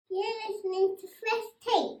listening to Fresh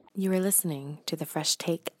Take. You are listening to the Fresh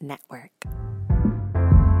Take Network.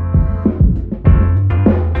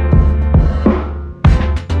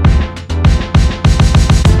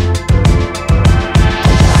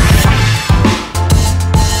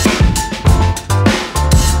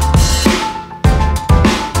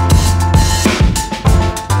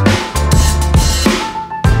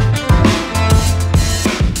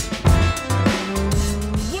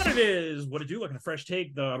 What to do? Looking at Fresh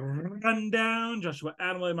Take, the rundown. Joshua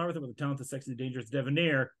Adelaide Martha with the talented, sexy, dangerous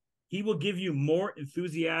debonair. He will give you more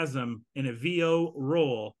enthusiasm in a VO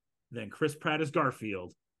role than Chris Pratt as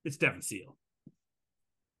Garfield. It's Devon Seal.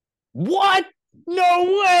 What?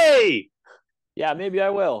 No way! Yeah, maybe I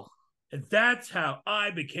will. And that's how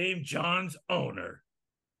I became John's owner.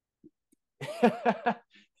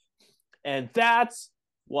 And that's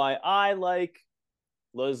why I like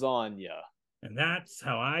lasagna. And that's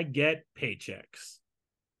how I get paychecks.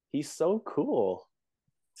 He's so cool.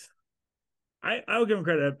 I'll give him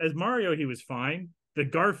credit. As Mario, he was fine. The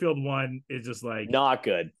Garfield one is just like... Not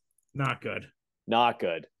good. Not good. Not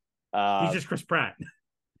good. He's just Chris Pratt.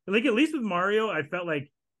 Like, at least with Mario, I felt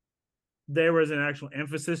like there was an actual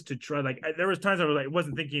emphasis to try. Like, there was times I was like,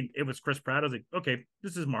 wasn't thinking it was Chris Pratt. I was like, okay,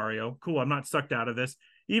 this is Mario. Cool. I'm not sucked out of this.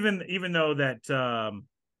 Even though that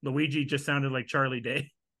Luigi just sounded like Charlie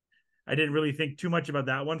Day. I didn't really think too much about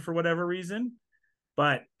that one for whatever reason.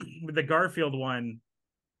 But with the Garfield one,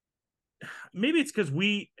 maybe it's because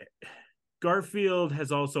Garfield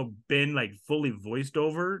has also been like fully voiced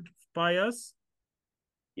over by us.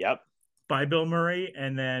 Yep. By Bill Murray,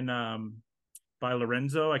 and then by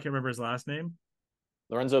Lorenzo. I can't remember his last name.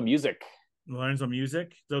 Lorenzo Music.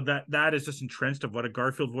 So that is just entrenched of what a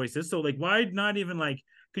Garfield voice is. So like, why not even like,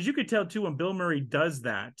 because you could tell too when Bill Murray does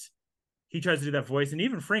that, he tries to do that voice. And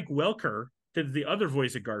even Frank Welker did the other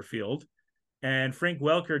voice of Garfield. And Frank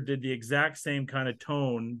Welker did the exact same kind of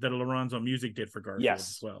tone that Lorenzo Music did for Garfield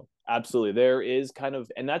as well. Absolutely. There is kind of,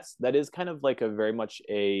 and that is kind of like a very much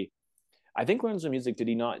I think Lorenzo Music, did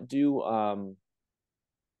he not do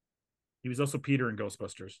he was also Peter in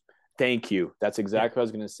Ghostbusters. Thank you. That's exactly what I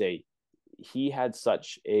was going to say. He had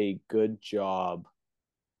such a good job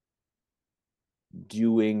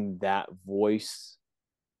doing that voice,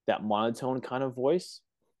 that monotone kind of voice,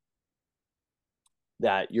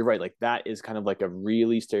 that you're right. Like that is kind of like a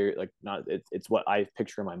really it's what I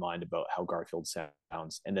picture in my mind about how Garfield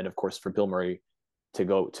sounds. And then of course for Bill Murray to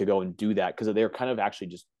go and do that, because they're kind of actually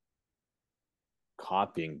just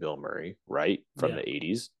copying Bill Murray, right? From the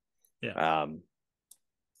 80s. Yeah.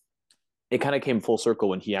 It kind of came full circle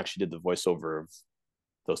when he actually did the voiceover of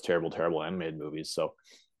those terrible animated movies. So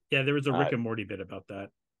yeah, there was a Rick and Morty bit about that.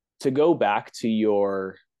 To go back to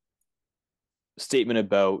your statement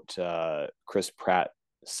about Chris Pratt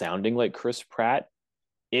sounding like Chris Pratt,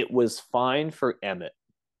 it was fine for Emmett.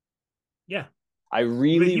 Yeah. I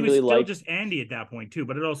really like just Andy at that point too,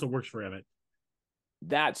 but it also works for Emmett.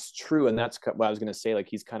 That's true. And that's what I was going to say. Like,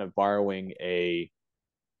 he's kind of borrowing a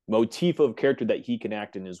motif of character that he can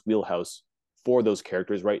act in his wheelhouse for those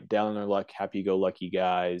characters, right? Down on their luck, happy-go-lucky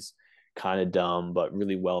guys, kind of dumb, but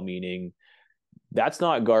really well-meaning. That's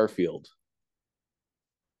not Garfield.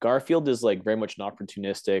 Garfield is like very much an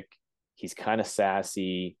opportunistic. He's kind of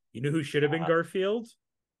sassy. You know who should have been Garfield?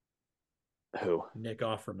 Who? Nick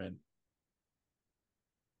Offerman.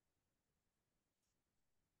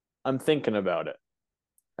 I'm thinking about it.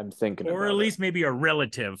 Or at least maybe a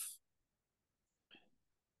relative.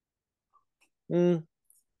 That's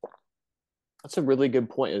a really good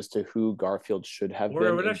point as to who Garfield should have been. Or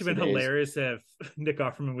it would actually been hilarious if Nick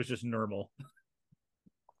Offerman was just normal.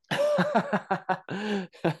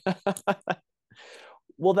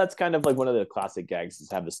 Well, that's kind of like one of the classic gags, is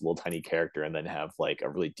have this little tiny character and then have like a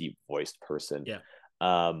really deep voiced person. Yeah.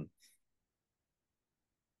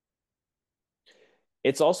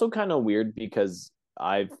 It's also kind of weird because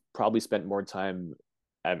I've probably spent more time,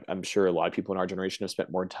 I'm sure a lot of people in our generation have spent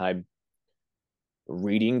more time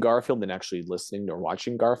reading Garfield than actually listening or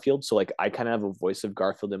watching Garfield. So like I kind of have a voice of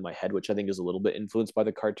Garfield in my head, which I think is a little bit influenced by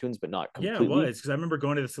the cartoons, but not completely. Yeah, it was, because I remember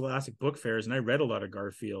going to the Scholastic book fairs and I read a lot of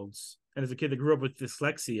Garfields. And as a kid that grew up with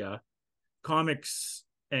dyslexia, comics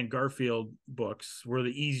and Garfield books were the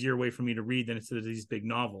easier way for me to read than instead of these big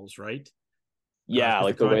novels, right? Yeah,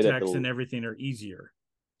 like the way that context and everything are easier.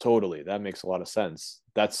 Totally, that makes a lot of sense.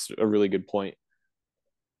 That's a really good point.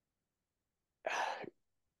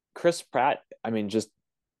 Chris Pratt, I mean, just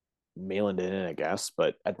mailing it in, I guess.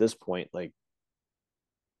 But at this point, like,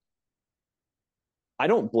 I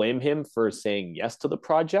don't blame him for saying yes to the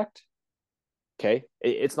project. Okay.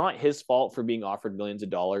 It's not his fault for being offered millions of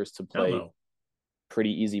dollars to play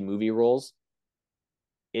pretty easy movie roles.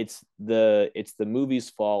 it's the movie's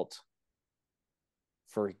fault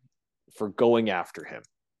for going after him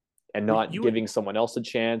and not giving someone else a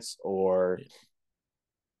chance, or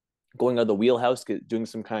going out of the wheelhouse, doing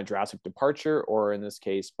some kind of drastic departure, or in this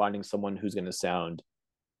case, finding someone who's going to sound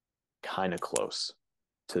kind of close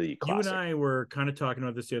to the classic. You and I were kind of talking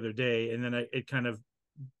about this the other day, and then it kind of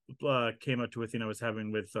came up to a thing I was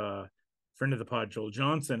having with friend of the pod, Joel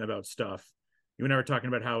Johnson, about stuff. You and I were talking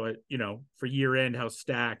about how it, for year end, how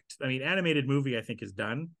stacked. I mean, animated movie I think is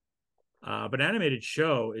done, but animated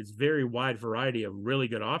show is very wide variety of really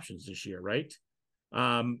good options this year, right?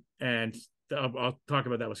 And I'll talk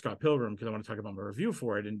about that with Scott Pilgrim because I want to talk about my review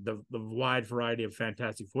for it and the wide variety of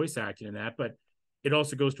fantastic voice acting in that. But it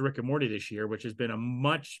also goes to Rick and Morty this year, which has been a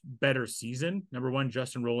much better season. Number one,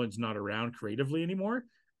 Justin Roiland's not around creatively anymore.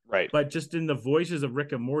 Right. But just in the voices of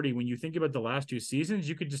Rick and Morty, when you think about the last 2 seasons,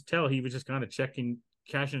 you could just tell he was just kind of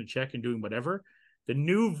cashing a check and doing whatever. The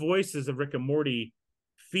new voices of Rick and Morty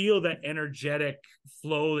feel that energetic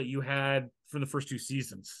flow that you had from the first 2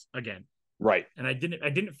 seasons again. Right. And I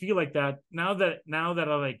didn't feel like that. Now that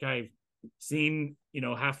I've seen,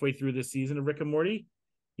 halfway through this season of Rick and Morty,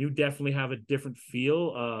 you definitely have a different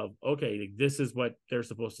feel of, okay, this is what they're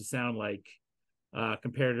supposed to sound like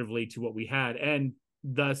comparatively to what we had. And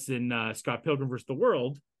thus in Scott Pilgrim versus the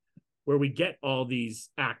World, where we get all these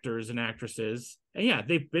actors and actresses, and yeah,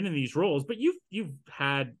 they've been in these roles, but you've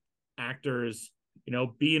had actors,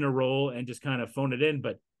 be in a role and just kind of phone it in,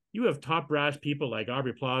 but you have top brass people like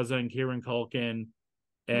Aubrey Plaza and Kieran Culkin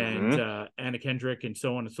and Anna Kendrick and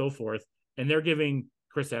so on and so forth. And they're giving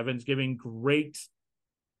Chris Evans great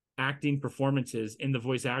acting performances in the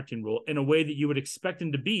voice acting role in a way that you would expect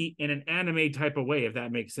him to be in an anime type of way, if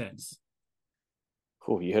that makes sense.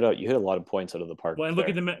 Cool. You hit a lot of points out of the park. Well, and look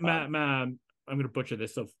at the I'm going to butcher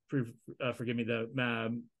this, so forgive me. The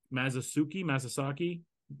Masasaki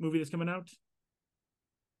movie that's coming out.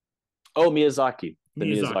 Oh, Miyazaki. The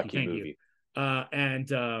Miyazaki movie. And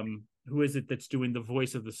who is it that's doing the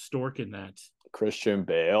voice of the stork in that? Christian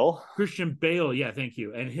Bale. Yeah, thank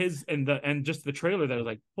you. And just the trailer that was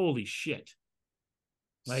like, holy shit.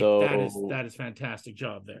 Like so, that is fantastic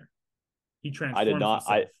job there. He transformed himself.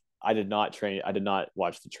 I did not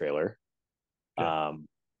watch the trailer. Good.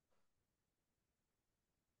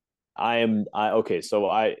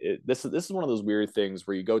 This is one of those weird things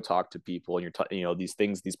where you go talk to people and these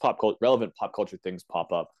things, these relevant pop culture things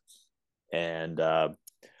pop up, and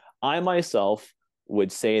I myself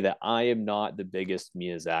would say that I am not the biggest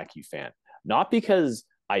Miyazaki fan, not because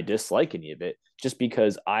I dislike any of it, just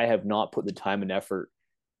because I have not put the time and effort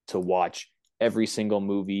to watch every single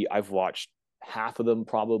movie. I've watched half of them,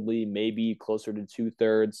 probably, maybe closer to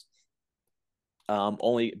 2/3,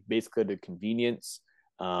 only basically to convenience.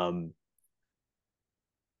 But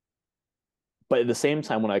at the same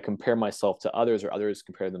time, when I compare myself to others or others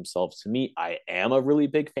compare themselves to me, I am a really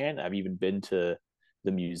big fan. I've even been to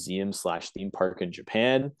the museum/theme park in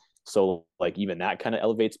Japan. So like even that kind of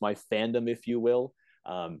elevates my fandom, if you will.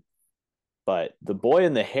 But The Boy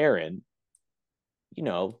and the Heron,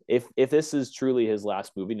 if this is truly his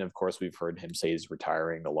last movie, and of course we've heard him say he's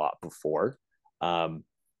retiring a lot before, I'm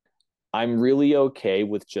really okay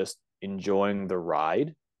with just enjoying the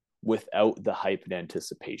ride without the hype and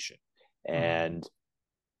anticipation. And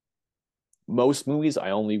most movies, I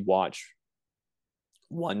only watch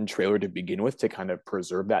one trailer to begin with to kind of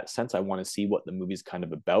preserve that sense. I want to see what the movie's kind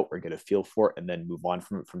of about or get a feel for it and then move on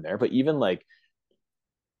from there. But even like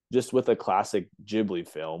just with a classic Ghibli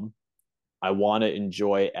film, I want to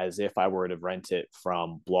enjoy it as if I were to rent it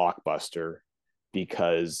from Blockbuster,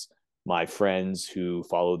 because my friends who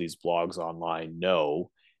follow these blogs online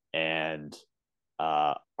know and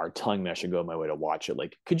are telling me I should go my way to watch it.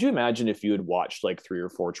 Like, could you imagine if you had watched like 3 or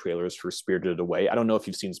 4 trailers for Spirited Away? I don't know if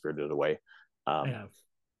you've seen Spirited Away. I have.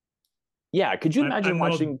 Yeah, could you imagine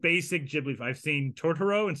watching basic Ghibli? I've seen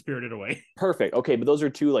Totoro and Spirited Away. Perfect. Okay, but those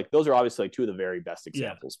are obviously like 2 of the very best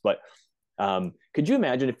examples. Yeah. But could you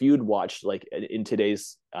imagine if you had watched like in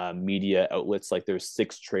today's media outlets, like there's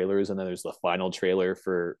 6 trailers and then there's the final trailer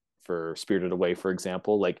for Spirited Away, for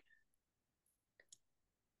example? Like,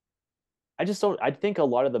 I think a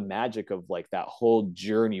lot of the magic of like that whole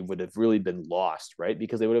journey would have really been lost, right?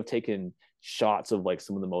 Because they would have taken shots of like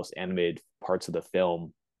some of the most animated parts of the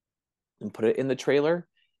film and put it in the trailer,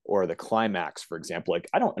 or the climax, for example. Like,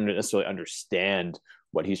 I don't necessarily understand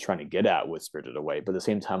what he's trying to get at with Spirited Away, but at the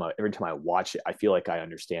same time, every time I watch it, I feel like I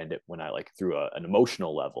understand it when I like through an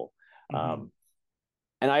emotional level. And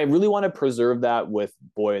I really want to preserve that with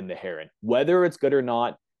Boy and the Heron, whether it's good or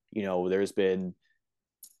not. There's been,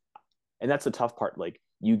 and that's the tough part. Like,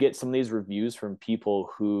 you get some of these reviews from people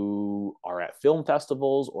who are at film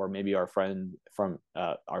festivals, or maybe our friend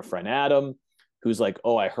Adam, who's like,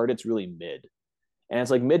 oh, I heard it's really mid. And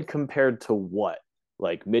it's like, mid compared to what?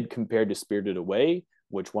 Like mid compared to Spirited Away,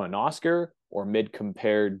 which won an Oscar, or mid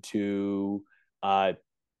compared to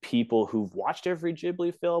people who've watched every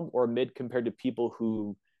Ghibli film, or mid compared to people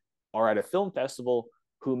who are at a film festival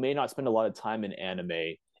who may not spend a lot of time in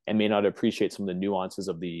anime and may not appreciate some of the nuances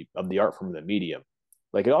of the art from the medium.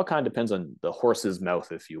 Like, it all kind of depends on the horse's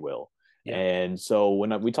mouth, if you will. Yeah. And so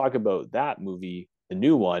when we talk about that movie, the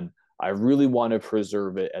new one, I really want to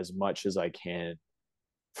preserve it as much as I can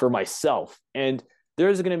for myself. And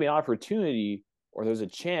there's going to be an opportunity, or there's a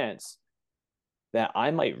chance that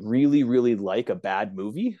I might really, really like a bad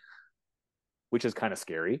movie, which is kind of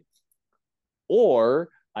scary. Or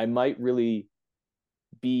I might really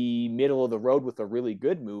be middle of the road with a really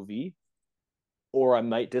good movie, or I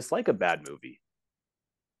might dislike a bad movie.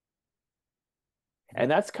 And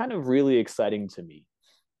that's kind of really exciting to me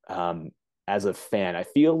as a fan. I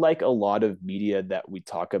feel like a lot of media that we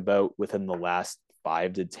talk about within the last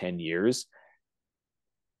 5 to 10 years,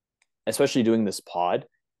 especially doing this pod,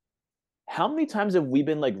 how many times have we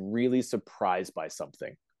been like really surprised by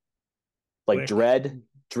something? Like Wick, Dread,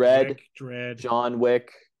 Dread, John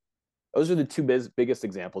Wick. Those are the two biggest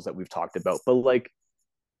examples that we've talked about. But like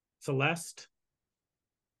Celeste,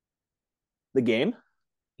 the game,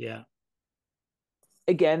 yeah,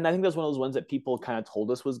 again, I think that's one of those ones that people kind of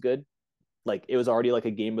told us was good. Like, it was already like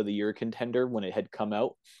a game of the year contender when it had come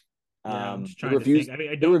out. I'm just trying the reviews, to think.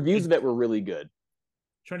 I mean, the reviews of it were really good.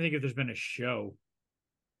 Trying to think if there's been a show.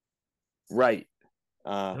 Right.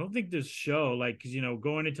 I don't think there's show, like, because,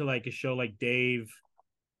 going into like a show like Dave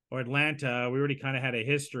or Atlanta, we already kind of had a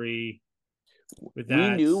history with that.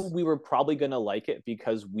 We knew we were probably going to like it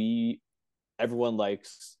because everyone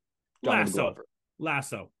likes Donald Glover.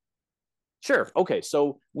 Lasso. Sure. Okay.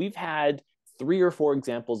 So we've had 3 or 4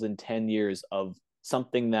 examples in 10 years of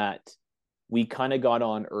something that we kind of got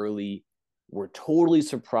on early, were totally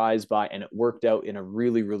surprised by, and it worked out in a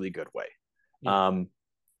really, really good way. Yeah.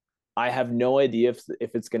 I have no idea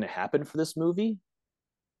if it's going to happen for this movie,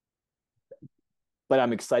 but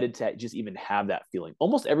I'm excited to just even have that feeling.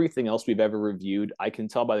 Almost everything else we've ever reviewed, I can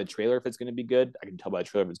tell by the trailer if it's going to be good. I can tell by the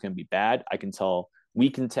trailer if it's going to be bad. We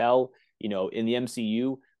can tell, in the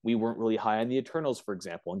MCU, we weren't really high on the Eternals, for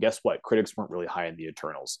example. And guess what? Critics weren't really high on the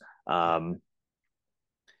Eternals.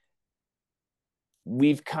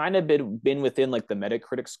 We've kind of been within like the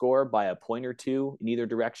Metacritic score by a point or two in either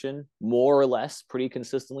direction, more or less, pretty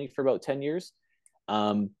consistently for about 10 years.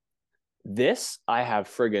 This, I have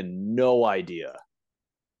friggin' no idea.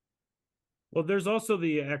 Well, there's also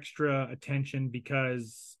the extra attention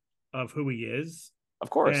because of who he is.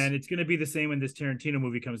 Of course. And it's going to be the same when this Tarantino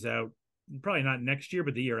movie comes out. Probably not next year,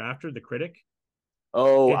 but the year after, The Critic.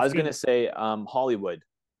 Oh, I was going to say Hollywood.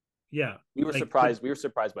 Yeah. We were surprised. We were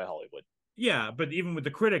surprised by Hollywood. Yeah, but even with The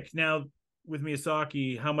Critic, now with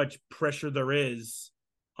Miyazaki, how much pressure there is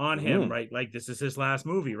on him, right? Like, this is his last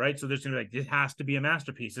movie, right? So there's going to be like, this has to be a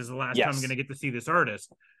masterpiece. This is the last time I'm going to get to see this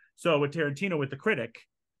artist. So with Tarantino, with The Critic,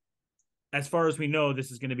 as far as we know,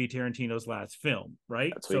 this is going to be Tarantino's last film,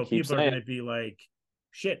 right? So people are going to be like,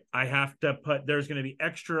 shit, I have to there's going to be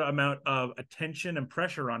extra amount of attention and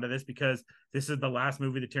pressure onto this because this is the last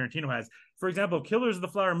movie that Tarantino has. For example, Killers of the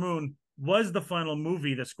Flower Moon was the final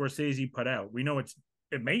movie that Scorsese put out. We know it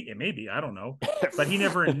may be, I don't know, but he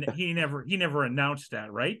never announced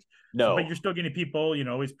that, right? No. So, but you're still getting people,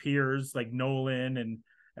 his peers like Nolan and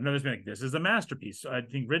others being like, this is a masterpiece. I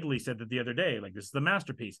think Ridley said that the other day, like, this is the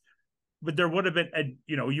masterpiece. But there would have been,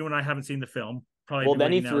 you and I haven't seen the film. Probably. Well,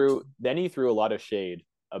 then he threw a lot of shade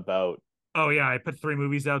about. Oh yeah, I put 3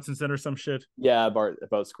 movies out since then or some shit. Yeah, about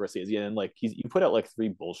Scorsese, and like you put out like 3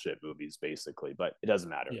 bullshit movies basically, but it doesn't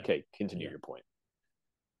matter. Yeah. Okay, continue your point.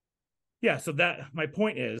 Yeah, so that my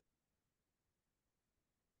point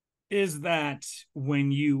is that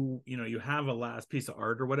when you have a last piece of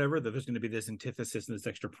art or whatever, that there's going to be this antithesis and this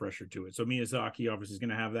extra pressure to it. So Miyazaki obviously is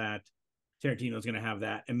going to have that. Tarantino's going to have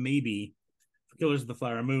that, and maybe for Killers of the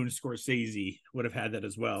Flower Moon, Scorsese would have had that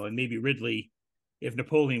as well, and maybe Ridley, if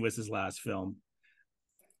Napoleon was his last film,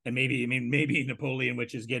 and maybe Napoleon,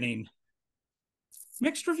 which is getting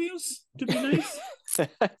mixed reviews, to be nice.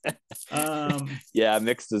 Yeah,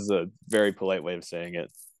 mixed is a very polite way of saying it.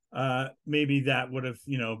 Maybe that would have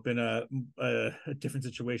been a different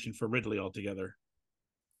situation for Ridley altogether.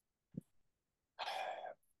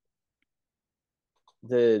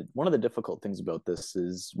 One of the difficult things about this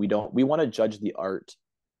is we want to judge the art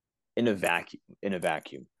in a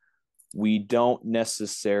vacuum. We don't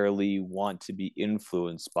necessarily want to be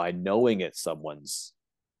influenced by knowing it's someone's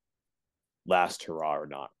last hurrah or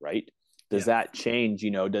not, right? Does Yeah. that change?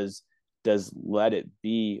 Does Let It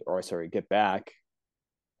Be, or sorry, Get Back,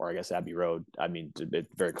 or I guess Abbey Road. I mean,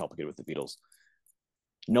 it's very complicated with the Beatles.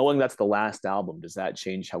 Knowing that's the last album, does that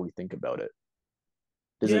change how we think about it?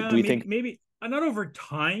 Does it? Yeah, Do we think? maybe not over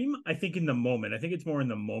time. I think in the moment. I think it's more in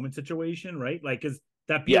the moment situation, right? Like, because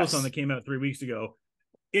that Beatles song that Yes. came out 3 weeks ago,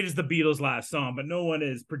 it is the Beatles' last song, but no one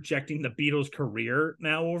is projecting the Beatles' career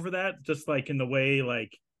now over that. Just like in the way,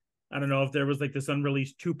 like, I don't know if there was like this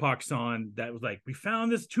unreleased Tupac song that was like, we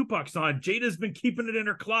found this Tupac song. Jada's been keeping it in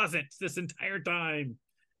her closet this entire time.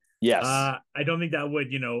 Yes. I don't think that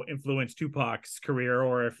would, influence Tupac's career,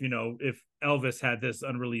 or if Elvis had this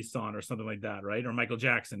unreleased song or something like that, right? Or Michael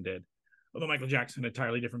Jackson did. Although Michael Jackson,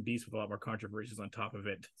 entirely different beast with a lot more controversies on top of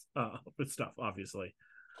it, with stuff, obviously.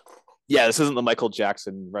 Yeah, this isn't the Michael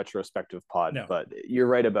Jackson retrospective pod, No, but you're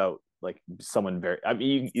right about like someone very. I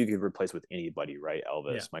mean, you could replace with anybody, right? yeah.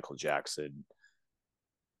 Elvis, Michael Jackson,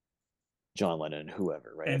 John Lennon,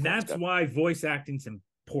 whoever, right? And Everyone's that's got. why voice acting's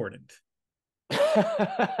important.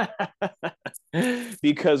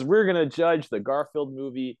 Because we're gonna judge the Garfield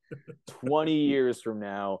movie 20 years from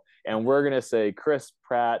now, and we're gonna say Chris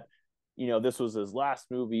Pratt, this was his last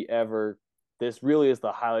movie ever. This really is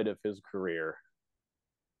the highlight of his career.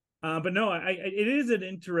 But no, it is an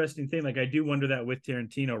interesting thing. Like, I do wonder that with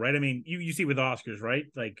Tarantino, right? I mean, you see with Oscars, right?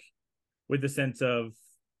 Like, with the sense of,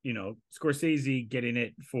 Scorsese getting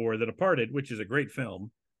it for The Departed, which is a great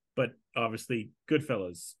film, but obviously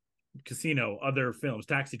Goodfellas, Casino, other films,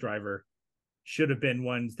 Taxi Driver should have been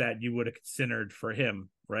ones that you would have considered for him,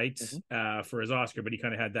 right? Mhm. For his Oscar, but he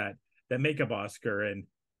kind of had that makeup Oscar, and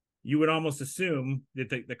you would almost assume that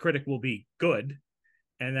the critic will be good,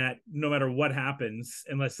 and that no matter what happens,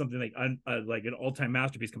 unless something like an all-time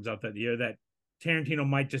masterpiece comes out that year, that Tarantino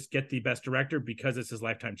might just get the best director because it's his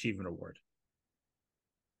lifetime achievement award.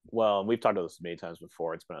 Well, we've talked about this many times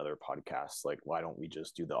before. It's been other podcasts. Like, why don't we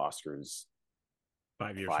just do the Oscars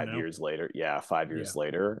 5 years from 5 now. years later? Yeah, 5 years Yeah.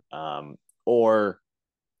 later. Or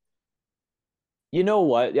you know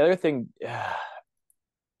what? The other thing,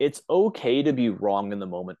 it's okay to be wrong in the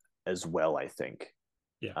moment as well, I think.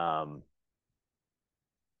 Yeah.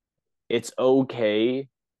 It's okay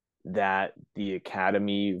that the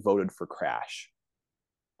Academy voted for Crash.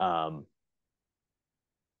 Um,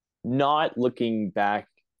 Not looking back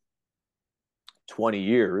 20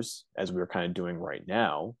 years as we were kind of doing right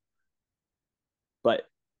now, but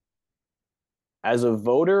as a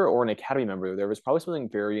voter or an Academy member, there was probably something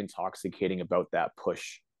very intoxicating about that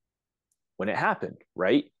push when it happened,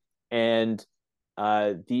 right? And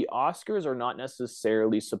the Oscars are not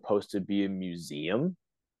necessarily supposed to be a museum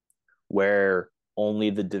where only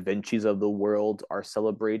the Da Vinci's of the world are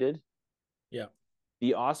celebrated. Yeah.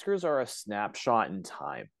 The Oscars are a snapshot in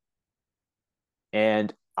time.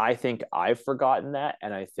 And I think I've forgotten that.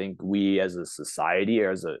 And I think we as a society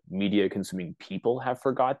or as a media consuming people have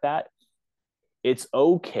forgot that. It's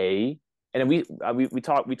okay. And we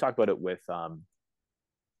talked about it with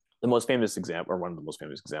the most famous example, or one of the most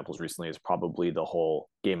famous examples recently, is probably the whole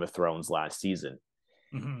Game of Thrones last season.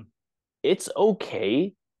 Mm-hmm. It's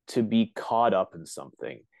okay to be caught up in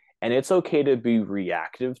something, and it's okay to be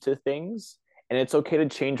reactive to things, and it's okay to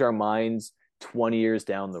change our minds 20 years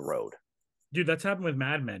down the road. Dude, that's happened with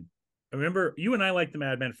Mad Men. I remember you and I liked the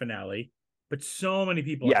Mad Men finale, but so many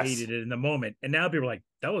people Yes. hated it in the moment. And now people are like,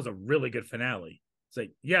 that was a really good finale. It's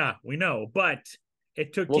like, yeah, we know, but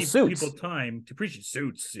it took Well, people Suits. time to appreciate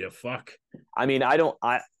Suits. Yeah, fuck. I mean, I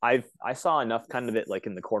saw enough kind of it like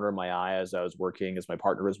in the corner of my eye as I was working, as my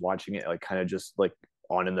partner was watching it, like kind of just like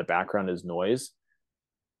on in the background as noise.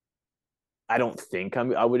 I don't think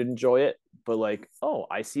I would enjoy it, but like, oh,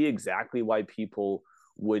 I see exactly why people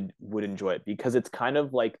would enjoy it, because it's kind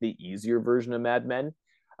of like the easier version of Mad Men.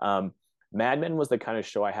 Um, Mad Men was the kind of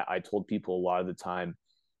show I told people a lot of the time,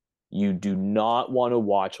 you do not want to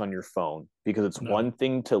watch on your phone, because it's No. one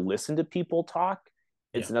thing to listen to people talk.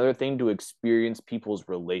 It's Yeah. another thing to experience people's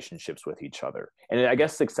relationships with each other. And I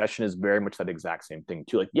guess Succession is very much that exact same thing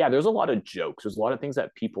too. Like, yeah, there's a lot of jokes. There's a lot of things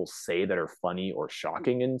that people say that are funny or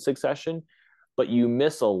shocking in Succession, but you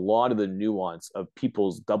miss a lot of the nuance of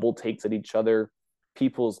people's double takes at each other,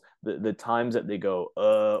 people's the times that they go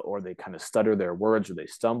or they kind of stutter their words or they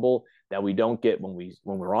stumble, that we don't get when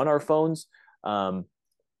we're on our phones.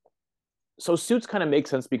 So Suits kind of makes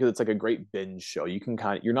sense because it's like a great binge show.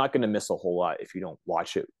 You're not going to miss a whole lot if you don't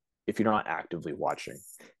watch it, if you're not actively watching.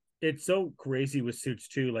 It's so crazy with Suits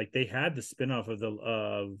too. Like, they had the spinoff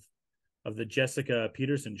of the Jessica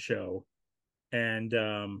Peterson show, and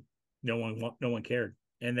no one cared.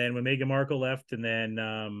 And then when Meghan Markle left, and then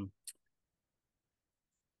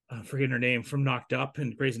I'm forgetting her name, from Knocked Up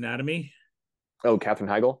and Grey's Anatomy. Oh, Katherine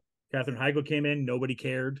Heigl. Katherine Heigl came in, nobody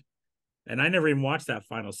cared. And I never even watched that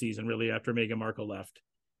final season really after Meghan Markle left.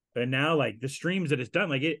 But now, like the streams that it's done,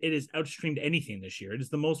 like it has outstreamed anything this year. It is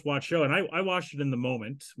the most watched show. And I watched it in the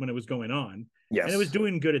moment when it was going on. And it was Yes.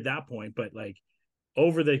 doing good at that point. But like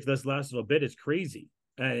over this last little bit, it's crazy.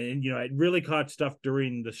 And, it really caught stuff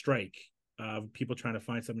during the strike of people trying to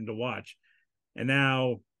find something to watch. And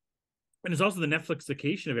now, and it's also the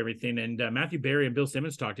Netflixification of everything. And Matthew Berry and Bill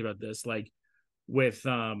Simmons talked about this, like with,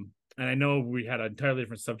 and I know we had an entirely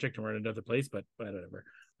different subject and we're in another place, but whatever.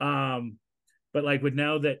 But like with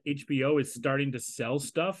now that HBO is starting to sell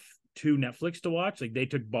stuff to Netflix to watch, like they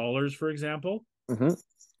took Ballers, for example. Mm-hmm.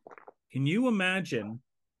 Can you imagine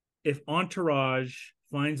if Entourage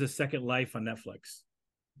finds a second life on Netflix,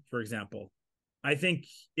 for example? I think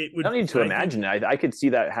it would. I don't need to imagine it. I could see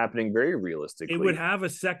that happening very realistically. It would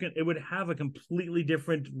have a completely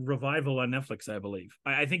different revival on Netflix, I believe.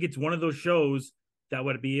 I think it's one of those shows that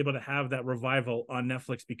would be able to have that revival on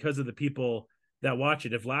Netflix because of the people that watch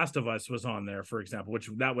it. If Last of Us was on there, for example, which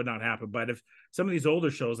that would not happen. But if some of these older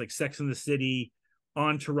shows like Sex and the City,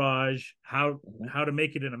 Entourage, How to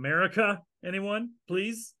Make It in America, anyone,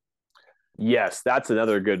 please? Yes, that's a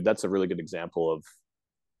really good example of,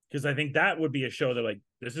 because I think that would be a show that like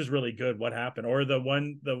this is really good. What happened? Or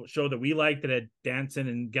the show that we liked that had Danson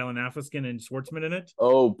and Galifianakis and Schwartzman in it.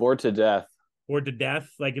 Oh, Bored to Death. Bored to Death.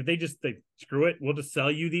 Like if they just screw it, we'll just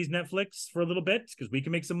sell you these Netflix for a little bit because we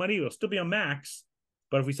can make some money. It'll still be on Max,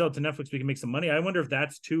 but if we sell it to Netflix, we can make some money. I wonder if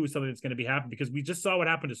that's too something that's going to be happening because we just saw what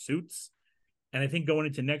happened to Suits, and I think going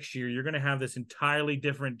into next year, you're going to have this entirely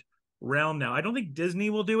different realm now. I don't think Disney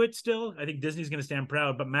will do it still. I think Disney's going to stand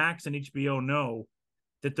proud, but Max and HBO know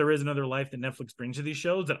that there is another life that Netflix brings to these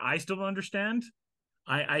shows that I still don't understand.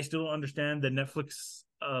 I still don't understand the Netflix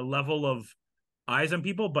level of eyes on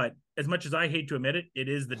people, but as much as I hate to admit it, it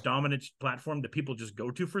is the dominant platform that people just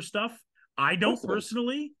go to for stuff. I don't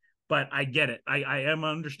personally, but I get it. I am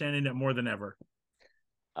understanding it more than ever.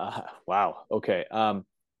 Wow. Okay.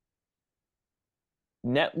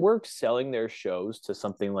 Networks selling their shows to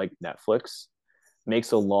something like Netflix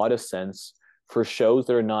makes a lot of sense for shows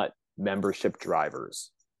that are not membership drivers.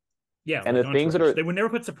 Yeah, and like the things that are, they would never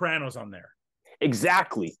put Sopranos on there.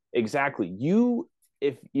 Exactly. You,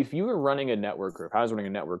 if you were running a network, or if I was running a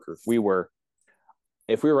network, or if we were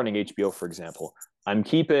running HBO, for example, I'm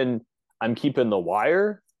keeping The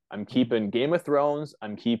Wire, I'm keeping Game of Thrones,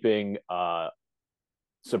 I'm keeping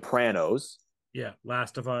Sopranos. Yeah,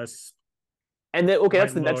 Last of Us. And then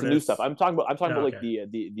that's the new stuff. I'm talking about like okay.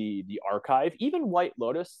 the archive. Even White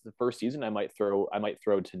Lotus, the first season, I might throw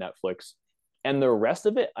to Netflix, and the rest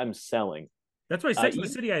of it I'm selling. That's why Sex and the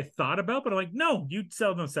City I thought about, but I'm like, no, you'd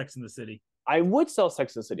sell them Sex and the City. I would sell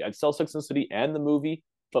Sex and the City. I'd sell Sex and the City and the movie,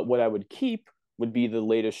 but what I would keep would be the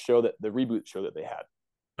latest show, the reboot show that they had.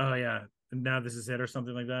 Oh yeah, Now This Is It or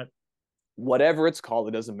something like that. Whatever it's called,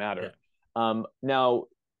 it doesn't matter. Yeah. Now,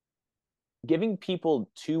 giving people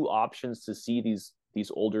two options to see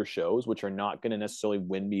these older shows, which are not going to necessarily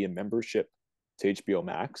win me a membership to HBO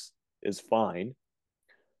Max, is fine.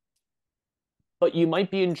 But you might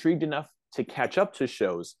be intrigued enough to catch up to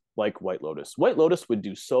shows like White Lotus. White Lotus would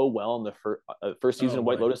do so well in the first season of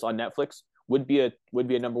White Lotus on Netflix. Would be a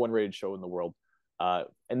 #1 rated show in the world.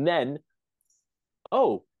 And then,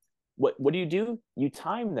 what do? You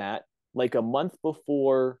time that like a month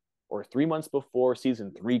before or 3 months before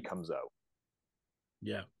season 3 comes out.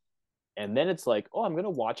 Yeah. And then it's like, I'm going to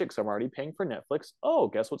watch it because I'm already paying for Netflix. Oh,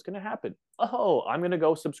 guess what's going to happen? I'm going to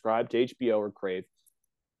go subscribe to HBO or Crave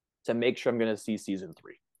to make sure I'm going to see season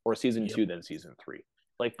 3 or season 2, then season 3.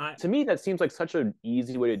 Like, to me, that seems like such an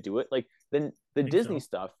easy way to do it. Like, then the Disney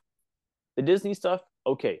stuff,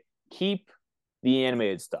 okay, keep the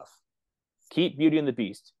animated stuff. Keep Beauty and the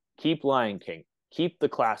Beast. Keep Lion King. Keep the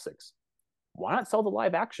classics. Why not sell the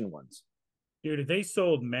live action ones? Dude, if they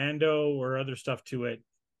sold Mando or other stuff to it,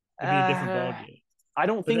 it'd be a different ballgame. I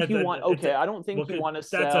don't think you want. Okay, I don't think you want to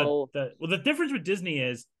sell. Well, the difference with Disney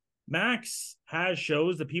is Max has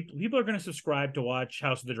shows that people are going to subscribe to watch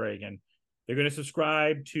House of the Dragon. They're going to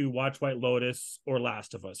subscribe to watch White Lotus or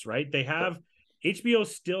Last of Us, right? They have HBO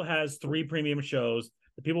still has 3 premium shows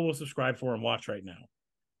that people will subscribe for and watch right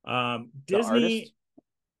now. Disney,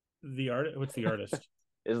 the artist. What's the artist?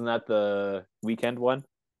 Isn't that the Weekend one?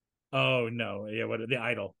 Oh no, yeah, what the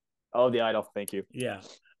Idol? Oh, the Idol. Thank you. Yeah.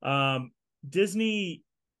 Disney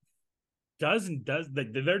does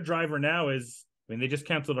their driver now is. I mean, they just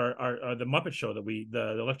canceled our the Muppet show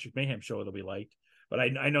the Electric Mayhem show that we liked, but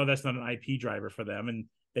I know that's not an IP driver for them, and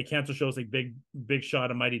they cancel shows like Big Shot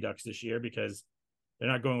and Mighty Ducks this year because they're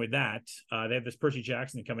not going with that. They have this Percy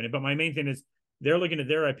Jackson coming in, but my main thing is they're looking at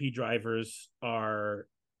their IP drivers are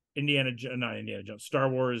not Indiana Jones, Star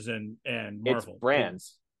Wars and Marvel. It's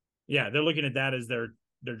brands. Yeah, they're looking at that as their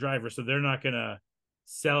driver, so they're not gonna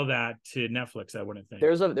sell that to Netflix, I wouldn't think.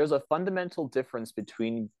 There's a fundamental difference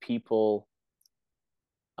between people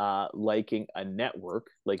liking a network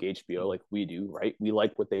like HBO, like we do, right? We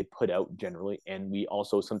like what they put out generally, and we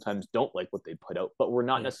also sometimes don't like what they put out, but we're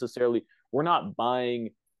not necessarily, we're not buying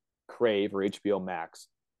Crave or HBO Max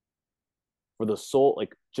for the sole,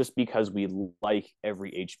 like just because we like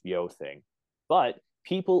every HBO thing. But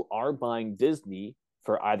people are buying Disney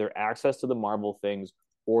for either access to the Marvel things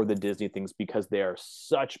or the Disney things because they are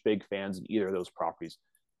such big fans of either of those properties.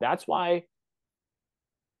 That's why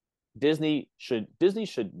Disney should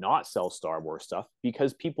not sell Star Wars stuff,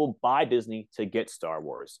 because people buy Disney to get Star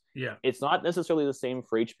Wars. Yeah. It's not necessarily the same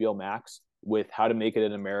for HBO Max with How to Make It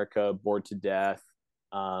in America, Bored to Death,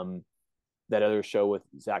 that other show with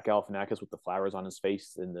Zach Galifianakis with the flowers on his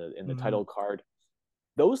face in the title card.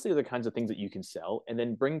 Those are the kinds of things that you can sell and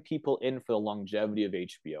then bring people in for the longevity of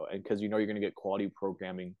HBO, and because you know you're going to get quality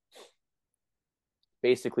programming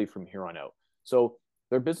basically from here on out. So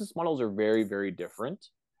their business models are very, very different.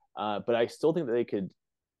 But I still think that they could,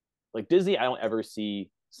 like Disney, I don't ever see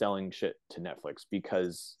selling shit to Netflix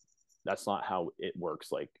because that's not how it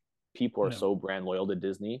works. Like people are so brand loyal to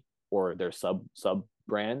Disney or their sub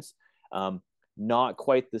brands. Not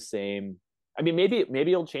quite the same. I mean, maybe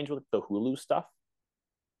it'll change with the Hulu stuff.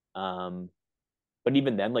 But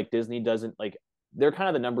even then, like Disney doesn't, like, they're kind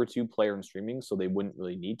of the number 2 player in streaming, so they wouldn't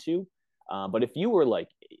really need to. But if you were like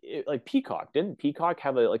Peacock, didn't Peacock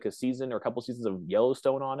have a season or a couple seasons of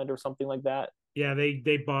Yellowstone on it or something like that? Yeah,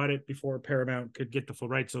 they bought it before Paramount could get the full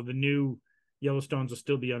rights, so the new Yellowstones will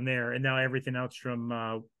still be on there, and now everything else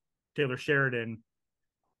from Taylor Sheridan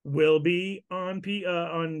will be on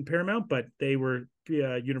Paramount, but they were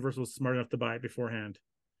Universal was smart enough to buy it beforehand.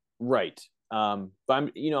 Right. But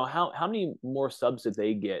I'm, how many more subs did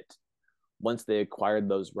they get once they acquired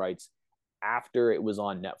those rights after it was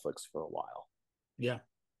on Netflix for a while? Yeah.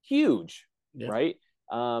 Huge. Yeah. Right.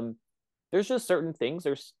 There's just certain things.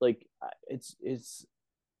 There's like, it's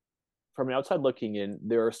from an outside looking in,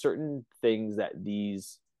 there are certain things that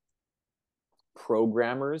these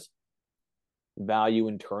programmers value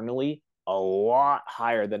internally a lot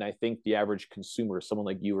higher than I think the average consumer, someone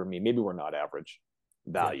like you or me, maybe we're not average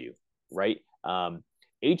value, right?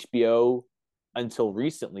 HBO until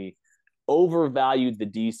recently overvalued the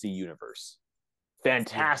DC universe,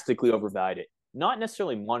 fantastically overvalued it, not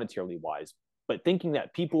necessarily monetarily wise, but thinking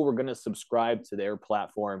that people were going to subscribe to their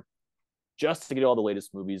platform just to get all the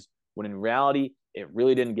latest movies, when in reality, it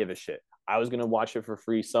really didn't give a shit. I was going to watch it for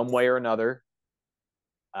free some way or another.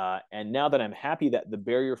 And now that I'm happy that the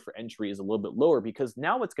barrier for entry is a little bit lower, because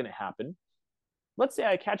now what's going to happen, let's say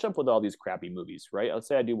I catch up with all these crappy movies, right? Let's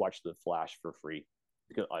say I do watch The Flash for free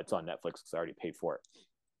because it's on Netflix because I already paid for it.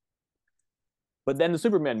 But then the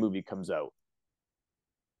Superman movie comes out,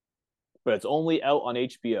 but it's only out on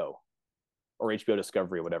HBO or HBO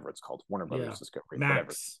Discovery or whatever it's called, Warner Brothers Discovery, Max.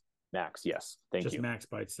 whatever. Max, yes, thank you. Just Max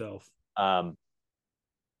by itself.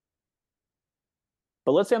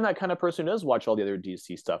 But let's say I'm that kind of person who does watch all the other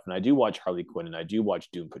DC stuff, and I do watch Harley Quinn, and I do watch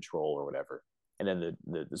Doom Patrol or whatever, and then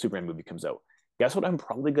the Superman movie comes out. Guess what I'm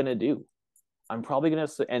probably going to do? I'm probably going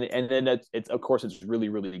to, and then it's of course it's really,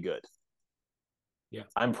 really good. Yeah.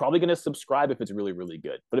 I'm probably going to subscribe if it's really, really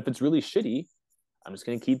good. But if it's really shitty, I'm just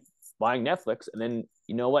going to keep buying Netflix. And then,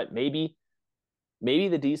 you know what? Maybe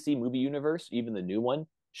the DC movie universe, even the new one,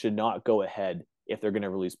 should not go ahead if they're going to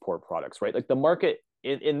release poor products, right? Like the market,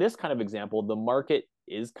 in this kind of example, the market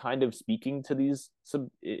is kind of speaking to these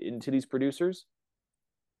producers,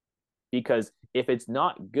 because if it's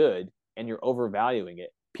not good and you're overvaluing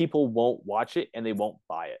it, people won't watch it and they won't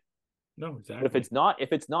buy it. No, exactly. But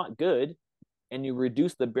if it's not good and you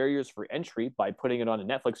reduce the barriers for entry by putting it on a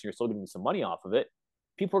Netflix and you're still getting some money off of it,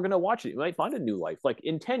 people are going to watch it. You might find a new life. Like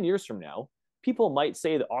in 10 years from now, people might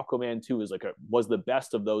say that Aquaman 2 was the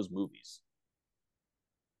best of those movies.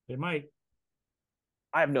 They might.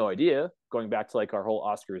 I have no idea, going back to like our whole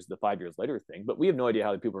Oscars the 5 years later thing, but we have no idea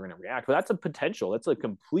how the people are going to react. But that's a potential. That's a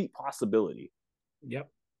complete possibility. Yep.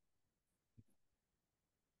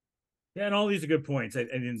 Yeah, and all these are good points.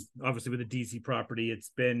 And obviously with the DC property,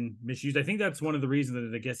 it's been misused. I think that's one of the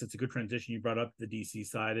reasons that I guess it's a good transition. You brought up the DC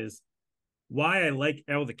side is why I like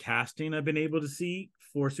all the casting I've been able to see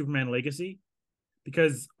for Superman Legacy,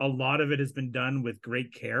 because a lot of it has been done with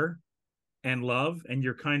great care and love, and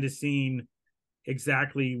you're kind of seeing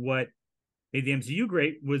exactly what made the MCU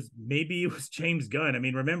great was maybe it was James Gunn. I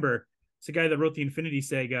mean, remember, it's the guy that wrote the Infinity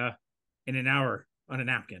Saga in an hour on a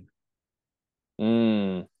napkin.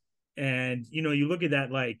 And you look at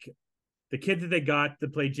that, like the kid that they got to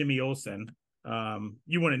play Jimmy Olsen.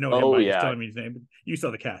 You wouldn't know him Oh by just yeah, telling me his name. But you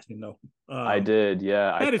saw the casting though. I did.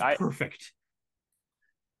 Yeah, That is perfect.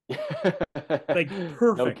 Like no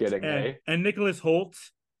perfect. kidding, And eh? and Nicholas Holt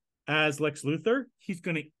as Lex Luthor, he's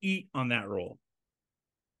gonna eat on that role.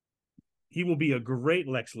 He will be a great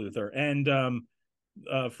Lex Luthor. And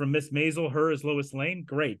from Miss Maisel, her as Lois Lane,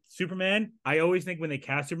 great. Superman, I always think when they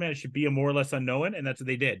cast Superman, it should be a more or less unknown, and that's what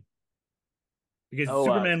they did. Because Oh,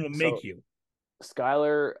 Superman will so make you.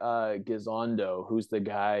 Skylar Gisondo, who's the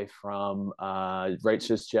guy from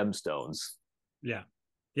Righteous Gemstones. Yeah.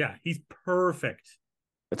 Yeah, he's perfect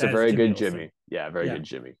It's a as very Jimmy good Olsen. Jimmy. Yeah, very Yeah. good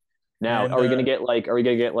Jimmy. Now, And are we gonna get like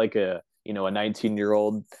a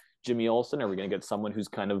 19-year-old Jimmy Olsen? Are we gonna get someone who's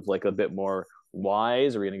kind of like a bit more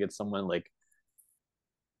wise? Are we gonna get someone like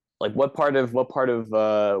what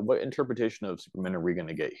interpretation of Superman are we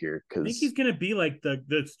gonna get here? I think he's Because gonna be like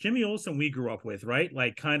the Jimmy Olsen we grew up with, right?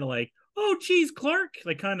 Like kind of like, oh geez, Clark.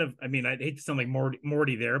 Like kind of, I mean, I'd hate to sound like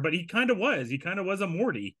Morty there, but he kind of was. He kind of was a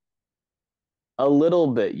Morty. a little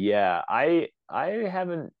bit, yeah. I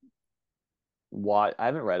haven't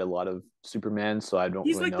read a lot of Superman, so I don't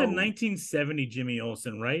He's really like the know. 1970 Jimmy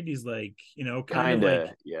Olsen, right? He's like, kind of like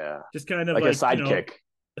Kinda, yeah. just kind of Like a like, sidekick.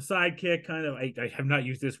 a sidekick, kind of. I have not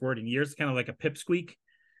used this word in years, kind of like a pipsqueak.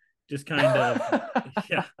 Just kind of,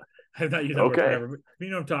 yeah. I've not used that word Okay. forever, but you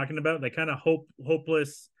know what I'm talking about? Like kind of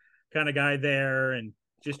hopeless kind of guy there, and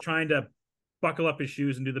just trying to buckle up his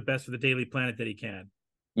shoes and do the best for the Daily Planet that he can.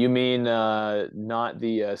 You mean not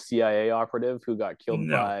the CIA operative who got killed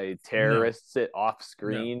No, by no, terrorists off no,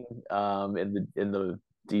 screen in the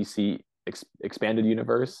DC expanded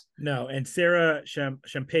universe? no. And Sarah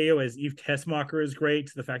Champeo as Eve Tessmacher is great.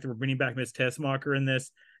 The fact that we're bringing back Miss Tessmacher in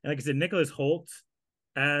this, and like I said, Nicholas Holt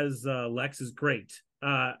as Lex is great.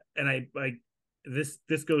 And I this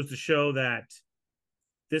goes to show that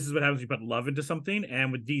this is what happens when you put love into something.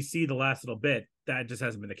 And with DC, the last little bit, that just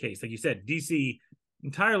hasn't been the case. Like you said, DC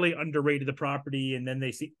entirely underrated the property, and then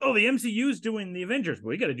they see, oh, the MCU's doing the Avengers. Well,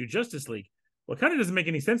 we got to do Justice League. Well, it kind of doesn't make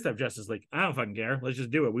any sense to have Justice League. I don't fucking care. Let's just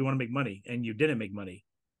do it. We want to make money, and you didn't make money.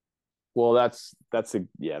 Well, that's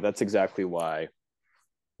exactly why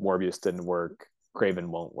Morbius didn't work. Craven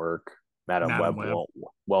won't work. Madam Madam Web Web.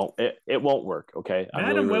 won't it won't work. Okay,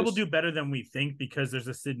 Madam Web will do better than we think because there's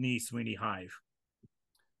a Sydney Sweeney hive.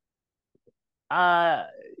 Uh,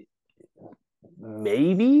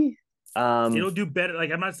 maybe. It'll do better.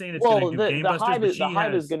 Like I'm not saying it's Well, going to do gangbusters, but the she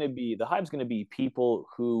hive is has. going to be people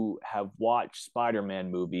who have watched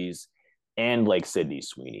Spider-Man movies and like Sydney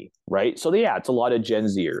Sweeney, right? So yeah, it's a lot of Gen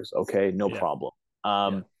Zers. Okay, no Yeah. problem.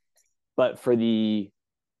 Yeah. But for the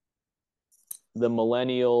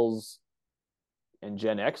millennials and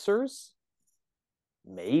Gen Xers,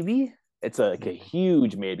 maybe it's like a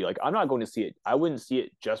huge maybe. Like I'm not going to see it. I wouldn't see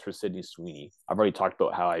it just for Sydney Sweeney. I've already talked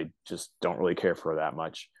about how I just don't really care for her that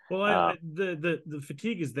much. Well, the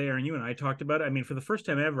fatigue is there, and you and I talked about it. I mean, for the first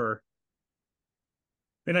time ever,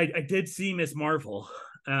 and I did see Miss Marvel,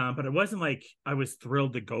 but it wasn't like I was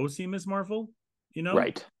thrilled to go see Miss Marvel, you know.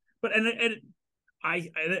 Right. But and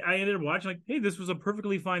I ended up watching like, hey, this was a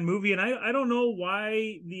perfectly fine movie, and I don't know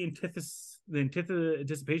why the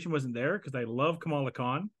anticipation wasn't there because I love Kamala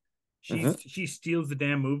Khan. She steals the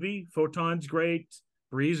damn movie. Photon's great,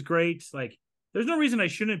 Bree's great. Like, there's no reason I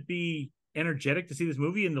shouldn't be energetic to see this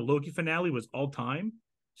movie. And the Loki finale was all time,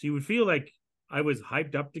 so you would feel like I was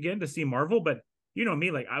hyped up again to see Marvel. But you know me,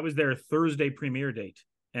 like I was there Thursday premiere date,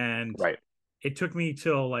 and Right. it took me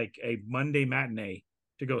till like a Monday matinee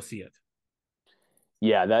to go see it.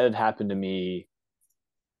 Yeah, that had happened to me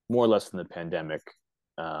more or less from the pandemic.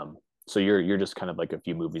 So you're just kind of like a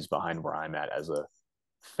few movies behind where I'm at as a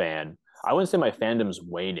fan. I wouldn't say my fandom's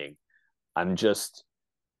waning. I'm just,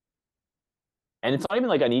 and it's not even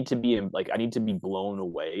like I need to be blown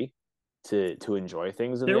away to enjoy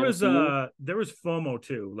things in the MCU. There was FOMO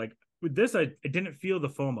too. Like with this, I didn't feel the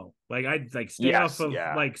FOMO. Like I'd like stay off Yes, of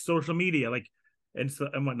yeah. like social media, like and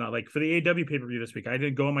whatnot. Like for the AW pay per view this week, I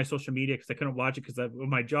didn't go on my social media because I couldn't watch it because of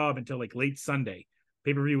my job until like late Sunday.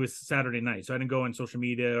 Pay per view was Saturday night, so I didn't go on social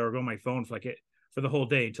media or go on my phone for for the whole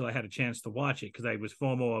day until I had a chance to watch it because I was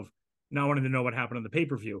FOMO of not wanting to know what happened on the pay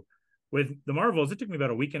per view. With the Marvels, it took me about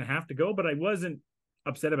a week and a half to go, but I wasn't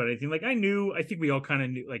upset about anything. Like I think we all kind of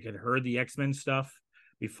knew, like had heard the X-Men stuff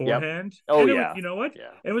beforehand. Yep. Oh, and yeah. You know what? Yeah.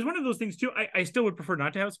 It was one of those things too. I still would prefer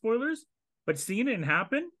not to have spoilers, but seeing it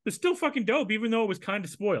happen was still fucking dope, even though it was kind of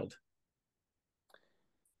spoiled.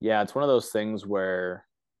 Yeah, it's one of those things where,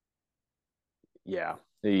 yeah,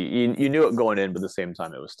 you knew it going in, but at the same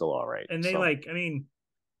time, it was still all right. And they like, I mean,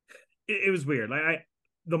 it was weird. Like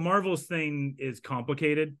the Marvels thing is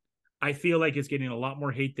complicated. I feel like it's getting a lot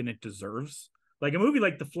more hate than it deserves. Like a movie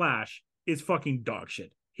like The Flash is fucking dog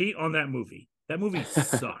shit. Hate on that movie. That movie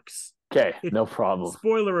sucks. Okay, no problem.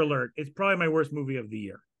 Spoiler alert, it's probably my worst movie of the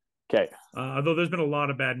year. Okay. Although there's been a lot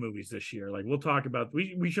of bad movies this year. Like we'll talk about,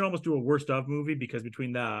 we should almost do a worst of movie, because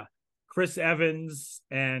between the Chris Evans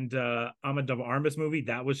and Ahmed Armas movie,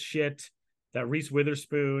 that was shit. That Reese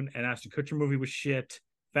Witherspoon and Ashton Kutcher movie was shit.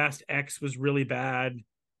 Fast X was really bad.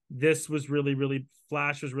 This was really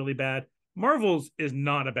Flash was really bad. Marvel's is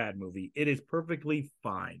not a bad movie. It is perfectly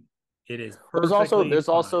fine. It is perfectly There's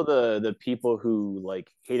fine. also the people who like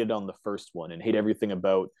hated on the first one and hate everything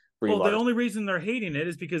about Brie Larson. The only reason they're hating it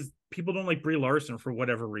is because people don't like Brie Larson for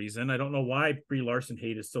whatever reason. I don't know why Brie Larson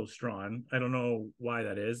hate is so strong. I don't know why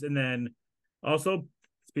that is. And then also,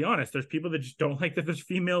 let's be honest, there's people that just don't like that there's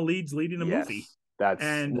female leads leading a movie. That's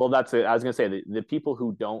it. I was gonna say the people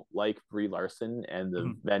who don't like Brie Larson and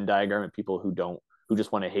the Venn diagram, and people who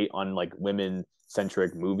just want to hate on like women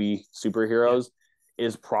centric movie superheroes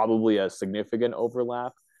is probably a significant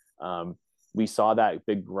overlap. We saw that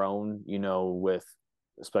big groan, with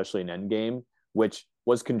especially in Endgame, which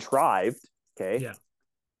was contrived. Okay. Yeah.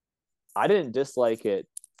 I didn't dislike it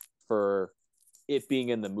for it being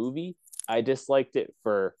in the movie. I disliked it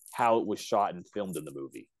for how it was shot and filmed in the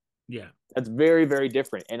movie. Yeah. That's very, very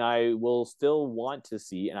different. And I will still want to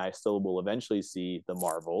see, and I still will eventually see the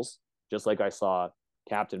Marvels, just like I saw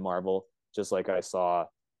Captain Marvel, just like I saw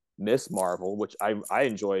Miss Marvel, which I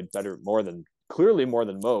enjoyed clearly more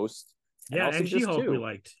than most. Yeah, and She-Hulk we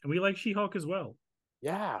liked. And we like She-Hulk as well.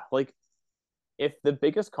 Yeah, like if the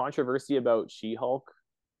biggest controversy about She-Hulk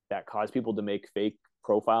that caused people to make fake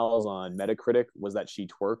profiles on Metacritic was that she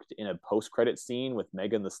twerked in a post-credit scene with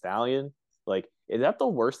Megan Thee Stallion, like, is that the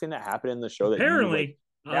worst thing that happened in the show? Apparently.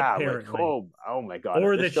 Oh my god.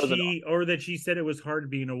 Or that she said it was hard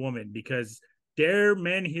being a woman, because dare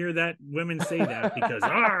men hear that women say that, because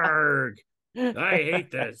arg, I hate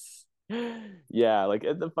this. Yeah, like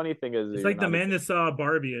the funny thing is, it's like the men that saw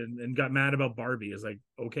Barbie and got mad about Barbie is like,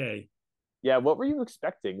 okay, yeah, what were you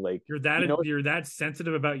expecting? Like, you're that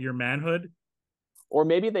sensitive about your manhood? Or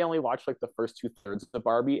maybe they only watched like the first 2/3 of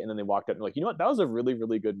Barbie, and then they walked up and like, you know what, that was a really,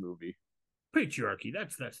 really good movie. Patriarchy,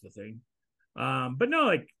 that's the thing. But no,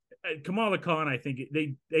 like Kamala Khan, I think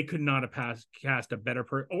they could not have cast a better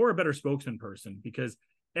a better spokesman person, because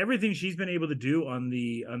everything she's been able to do on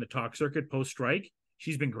the talk circuit post strike,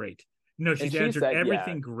 she's been great. She's answered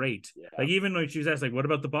everything great. Yeah. Like even when she was asked, like, what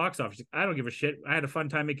about the box office? Like, I don't give a shit. I had a fun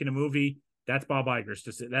time making a movie. That's Bob Iger's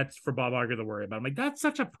that's for Bob Iger to worry about. I'm like, that's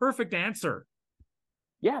such a perfect answer.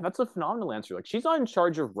 Yeah, that's a phenomenal answer. Like, she's not in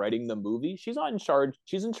charge of writing the movie. She's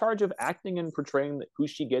in charge of acting and portraying who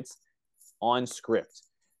she gets on script.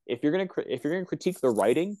 If you're gonna critique the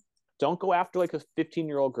writing, don't go after like a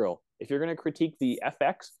 15-year-old girl. If you're gonna critique the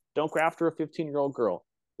FX, don't go after a 15-year-old girl.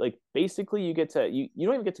 Like, basically, you don't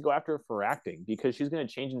even get to go after her for acting, because she's going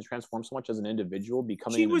to change and transform so much as an individual,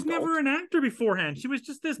 becoming. She was never an actor beforehand. She was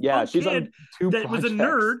just this kid that was a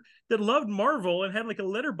nerd that loved Marvel and had like a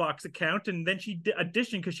Letterboxd account, and then she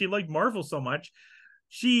auditioned because she liked Marvel so much.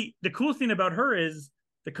 The coolest thing about her is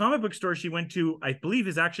the comic book store she went to, I believe,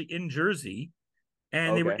 is actually in Jersey,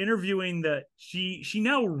 and they were interviewing she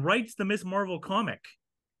now writes the Miss Marvel comic.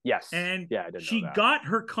 Yes, and I didn't she know that. got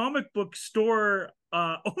her comic book store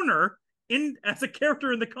owner in as a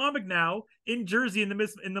character in the comic now in Jersey in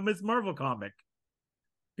the Miss Marvel comic,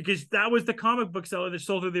 because that was the comic book seller that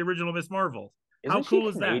sold her the original Miss Marvel. How cool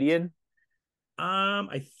is Canadian? That?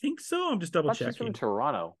 I think so. I'm just double checking. She's from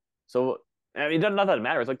Toronto, so I mean, not that it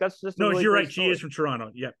matters. Like, that's just no. You're right. Story. She is from Toronto.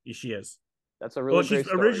 Yep, she is. That's a really she's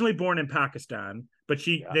great originally born in Pakistan, but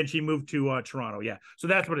then she moved to Toronto. Yeah, so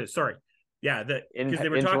that's what it is. Sorry. Yeah, because they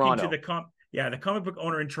were talking Toronto. To the comic book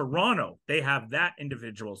owner in Toronto. They have that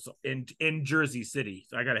individual in Jersey City.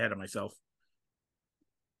 So I got ahead of myself.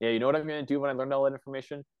 Yeah, you know what I'm going to do when I learn all that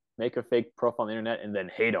information? Make a fake profile on the internet and then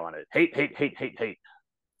hate on it. Hate.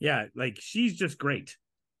 Yeah, like, she's just great.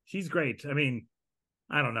 She's great. I mean,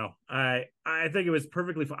 I don't know. I think it was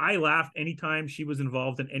perfectly fine. I laughed anytime she was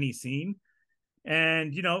involved in any scene.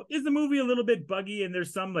 And, is the movie a little bit buggy and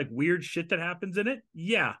there's some like weird shit that happens in it?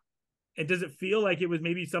 Yeah. And does it feel like it was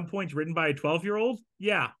maybe some points written by a 12-year-old?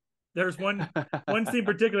 Yeah. There's one scene in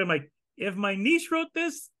particular. I'm like, if my niece wrote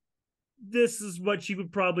this is what she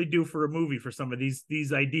would probably do for a movie for some of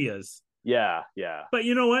these ideas. Yeah. But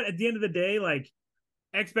you know what? At the end of the day, like,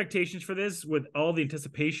 expectations for this with all the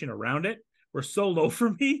anticipation around it were so low for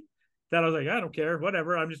me that I was like, I don't care,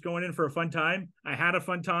 whatever. I'm just going in for a fun time. I had a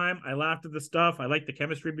fun time. I laughed at the stuff. I liked the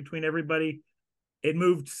chemistry between everybody. It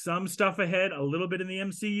moved some stuff ahead a little bit in the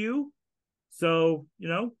MCU. So,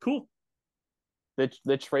 cool.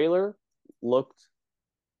 The trailer looked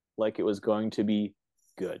like it was going to be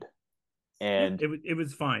good, Yeah, and it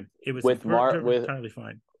was fine. It was with entirely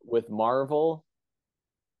fine. with Marvel,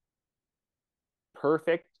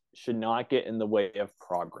 perfect should not get in the way of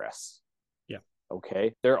progress. Yeah.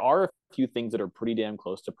 Okay. There are a few things that are pretty damn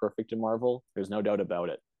close to perfect in Marvel. There's no doubt about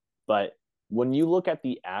it. But when you look at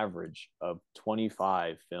the average of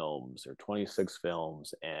 25 films or 26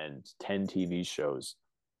 films and 10 TV shows,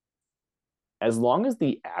 as long as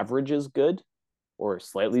the average is good or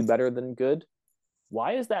slightly better than good,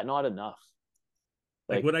 why is that not enough?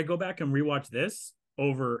 Like, would I go back and rewatch this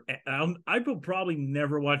over? I will probably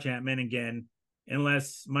never watch Ant-Man again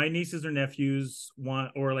unless my nieces or nephews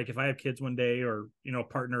want, or like if I have kids one day, or a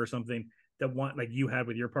partner or something that want, like you had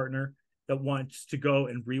with your partner, that wants to go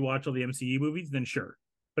and rewatch all the MCU movies, then sure.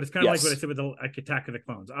 But it's kind of like what I said with like Attack of the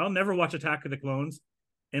Clones. I'll never watch Attack of the Clones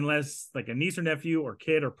unless like a niece or nephew or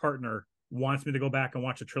kid or partner wants me to go back and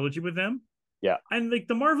watch a trilogy with them. Yeah. And like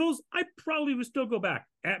the Marvels, I probably would still go back.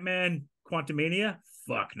 Ant-Man, Quantumania,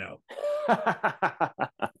 fuck no.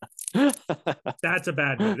 That's a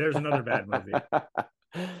bad movie. There's another bad movie.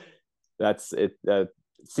 That's it.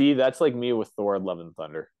 See, that's like me with Thor: Love and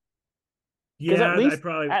Thunder. Yeah, at least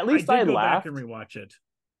I go laughed. back and rewatch it.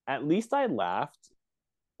 At least I laughed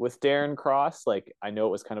with Darren Cross. Like, I know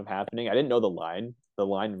it was kind of happening. I didn't know the line. The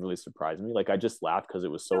line really surprised me. Like, I just laughed because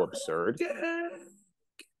it was so absurd.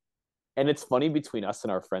 And it's funny between us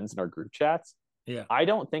and our friends in our group chats. Yeah. I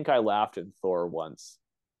don't think I laughed at Thor once.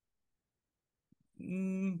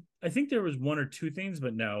 I think there was one or two things,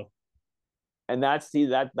 but no. And that's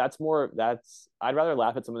I'd rather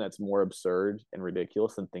laugh at something that's more absurd and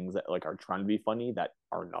ridiculous than things that like are trying to be funny that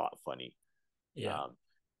are not funny. Yeah.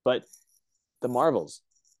 But the Marvels,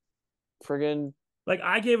 friggin', like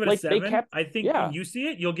I gave it a 7. I think when you see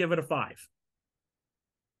it, you'll give it a 5.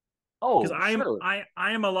 Oh, because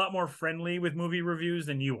I am a lot more friendly with movie reviews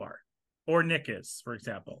than you are, or Nick is, for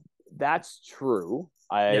example. That's true.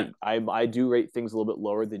 I do rate things a little bit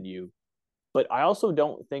lower than you, but I also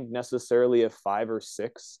don't think necessarily a 5 or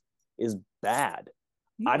 6 is bad.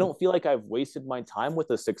 No. I don't feel like I've wasted my time with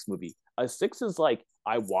a 6 movie. A 6 is like,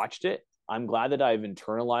 I watched it. I'm glad that I've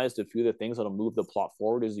internalized a few of the things that'll move the plot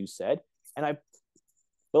forward, as you said. But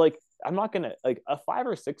like, I'm not gonna, like, a 5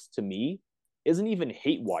 or 6 to me isn't even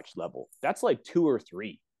hate watch level. That's like 2 or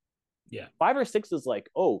 3. Yeah. 5 or 6 is like,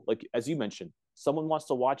 oh, like as you mentioned, someone wants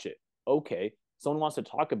to watch it. Okay. Someone wants to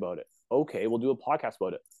talk about it. Okay, we'll do a podcast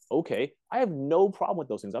about it. Okay. I have no problem with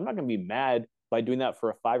those things. I'm not going to be mad by doing that for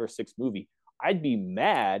a 5 or 6 movie. I'd be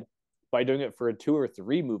mad by doing it for a 2 or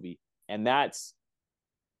 3 movie. And that's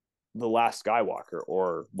The Last Skywalker,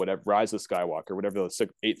 or whatever, Rise of Skywalker, whatever the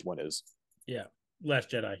 8th one is. Yeah. Last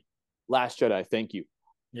Jedi. Thank you.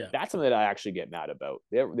 Yeah. That's something that I actually get mad about.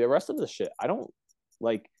 The rest of the shit, I don't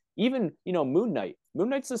like. Even, Moon Knight. Moon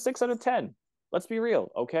Knight's a 6 out of 10. Let's be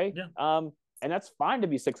real, okay? Yeah. And that's fine to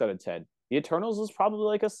be 6 out of 10. The Eternals is probably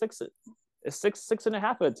like a 6.5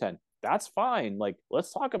 out of 10. That's fine. Like,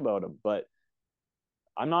 let's talk about them. But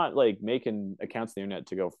I'm not like making accounts on the internet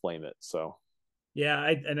to go flame it. So yeah,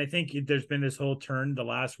 I think there's been this whole turn the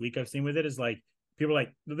last week I've seen with it is like people are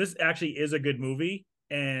like, this actually is a good movie,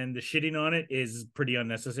 and the shitting on it is pretty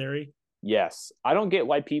unnecessary. Yes, I don't get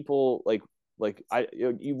why people we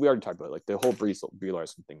already talked about it, like the whole Brie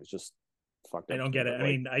Larson thing is just fucked up. I don't get it. I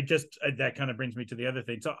mean, that kind of brings me to the other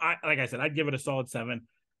thing. So like I said, I'd give it a solid 7.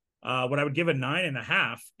 What I would give a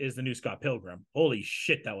 9.5 is the new Scott Pilgrim. Holy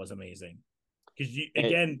shit, that was amazing. Because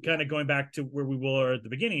kind of going back to where we were at the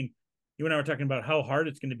beginning, you and I were talking about how hard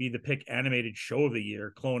it's going to be to pick animated show of the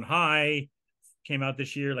year. Clone High came out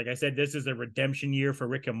this year. Like I said, this is a redemption year for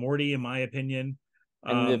Rick and Morty, in my opinion.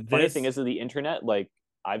 And the funny thing is, the internet, like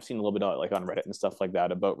I've seen a little bit of, like on Reddit and stuff like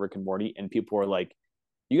that about Rick and Morty, and people are like,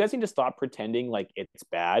 you guys need to stop pretending like it's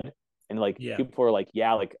bad. And like people are like,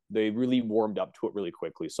 yeah, like they really warmed up to it really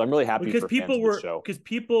quickly. So I'm really happy because people were, because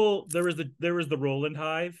people, there was the Roland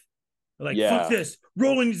Hive. Like, fuck this.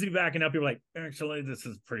 Roland needs to be back. And now people are like, actually, this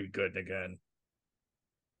is pretty good again.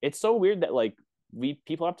 It's so weird that like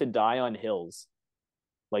people have to die on hills.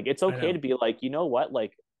 Like, it's okay to be like, you know what?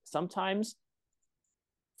 Like, sometimes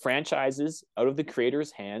franchises out of the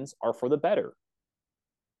creator's hands are for the better.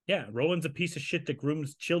 Yeah, Roland's a piece of shit that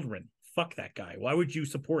grooms children. Fuck that guy. Why would you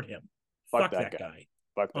support him? Fuck that guy.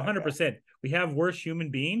 Fuck that 100%. Guy. We have worse human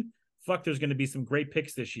being. Fuck, there's going to be some great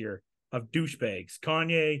picks this year of douchebags.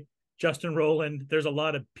 Kanye, Justin Roiland. There's a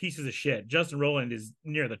lot of pieces of shit. Justin Roiland is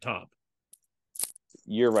near the top.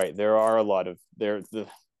 You're right. There are a lot of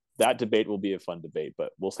that debate will be a fun debate,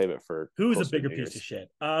 but we'll save it for who's a bigger piece of shit.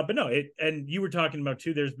 But no, and you were talking about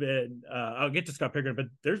too. There's been I'll get to Scott Pilgrim, but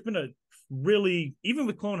there's been really, even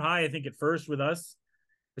with Clone High, I think at first with us,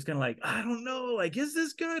 it's kind of like, I don't know, like, is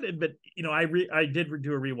this good? And, but you know, I did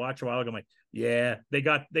do a rewatch a while ago. I'm like, yeah, they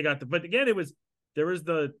got the, but again, there was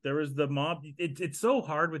the mob. It's so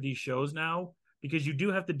hard with these shows now because you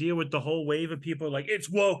do have to deal with the whole wave of people like, it's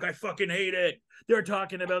woke. I fucking hate it. They're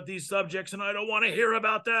talking about these subjects and I don't want to hear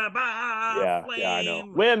about them. Yeah, Flame. yeah, I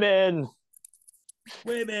know. Women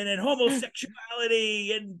And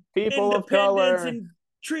homosexuality and people of independence color and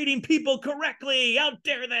treating people correctly. How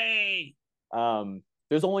dare they?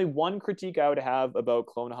 There's only one critique I would have about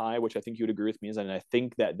Clone High, which I think you would agree with me, is, and I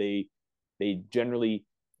think that they generally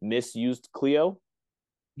misused Cleo.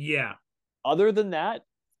 Yeah. Other than that,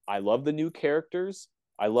 I love the new characters.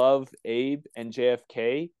 I love Abe and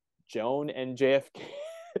JFK, Joan and JFK.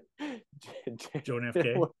 Joan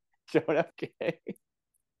FK. Joan FK.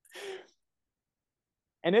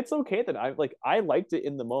 And it's okay that I liked it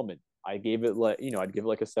in the moment. I gave it like, I'd give it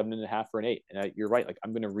like a 7.5 or an 8. And you're right. Like,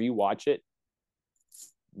 I'm going to rewatch it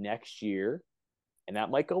next year and that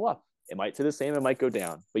might go up. It might stay the same. It might go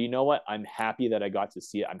down, but you know what? I'm happy that I got to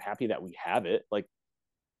see it. I'm happy that we have it. Like,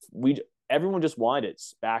 everyone just wanted it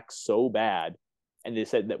back so bad. And they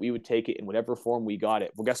said that we would take it in whatever form we got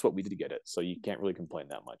it. Well, guess what? We did get it. So you can't really complain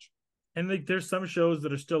that much. And like, there's some shows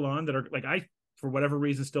that are still on that are like, I, for whatever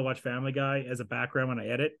reason, still watch Family Guy as a background when I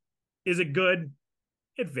edit. Is it good?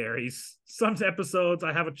 It varies. Some episodes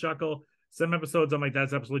I have a chuckle. Some episodes I'm like,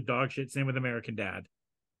 that's absolute dog shit. Same with American Dad.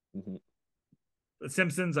 Mm-hmm. The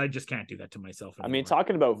Simpsons, I just can't do that to myself anymore. I mean,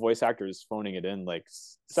 talking about voice actors phoning it in, like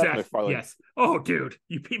Seth MacFarlane. Yes. Oh, dude,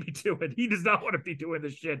 you beat me to it. He does not want to be doing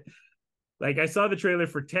this shit. Like, I saw the trailer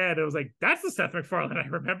for Ted. I was like, that's the Seth MacFarlane I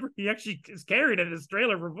remember. He actually is carried in his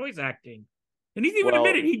trailer for voice acting. And he's even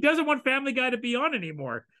admitted he doesn't want Family Guy to be on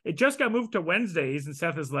anymore. It just got moved to Wednesdays, and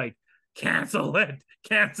Seth is like, cancel it.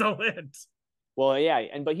 Well, yeah,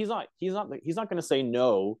 but he's not going to say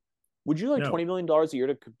no. Would you like $20 million a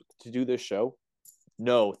year to do this show?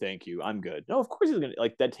 No, thank you. I'm good. No, of course he's gonna,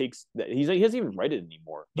 like, that takes that. He doesn't even write it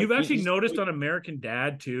anymore. Like, you've actually noticed on American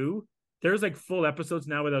Dad too. There's like full episodes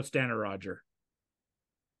now without Stan or Roger.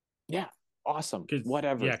 Yeah, awesome.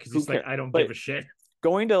 Whatever. Yeah, because he's like, I don't give a shit.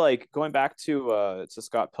 Going back to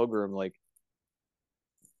Scott Pilgrim, like,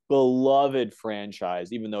 beloved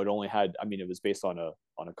franchise, even though it only had, I mean, it was based on a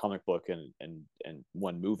comic book and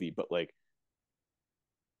one movie, but like,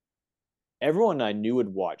 everyone I knew had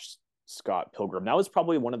watched Scott Pilgrim. That was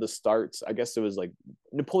probably one of the starts. I guess it was like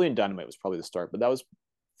Napoleon Dynamite was probably the start, but that was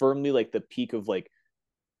firmly like the peak of like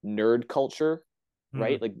nerd culture,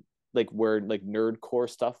 right? Mm-hmm. Like where like nerdcore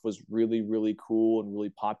stuff was really, really cool and really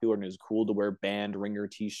popular, and it was cool to wear band ringer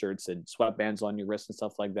t-shirts and sweatbands on your wrist and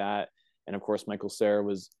stuff like that. And of course, Michael Cera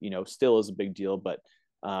was, still is a big deal, but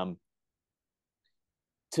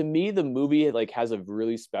to me, the movie like has a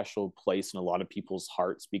really special place in a lot of people's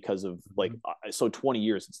hearts because of like, so 20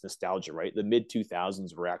 years, it's nostalgia, right? The mid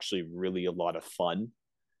 2000s were actually really a lot of fun.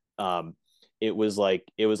 It was like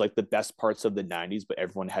the best parts of the 90s, but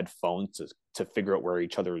everyone had phones to figure out where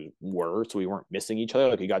each other were. So we weren't missing each other.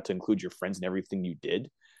 Like, you got to include your friends in everything you did.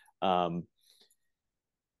 And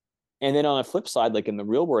then on the flip side, like in the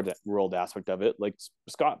real world aspect of it, like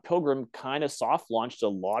Scott Pilgrim kind of soft launched a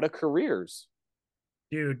lot of careers.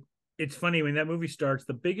 Dude, it's funny when that movie starts,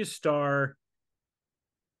 the biggest star,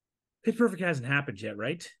 Pitch Perfect hasn't happened yet,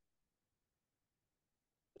 right?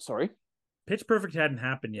 Sorry? Pitch Perfect hadn't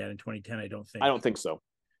happened yet in 2010, I don't think. I don't think so.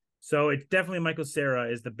 So it's definitely Michael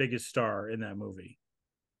Cera is the biggest star in that movie.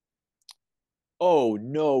 Oh,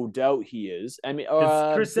 no doubt he is. I mean,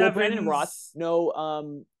 Chris Evans, Brandon Roth. No,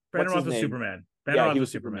 Brandon Roth was Superman. He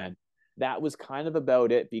was Superman. That was kind of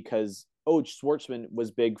about it because Schwartzman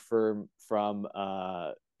was big from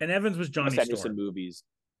and Evans was Johnny Storm movies.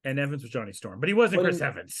 And Evans was Johnny Storm, but he wasn't Chris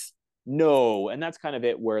Evans. No, and that's kind of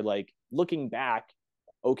it. Where like looking back,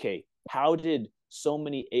 okay, how did so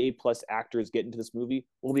many A+ actors get into this movie?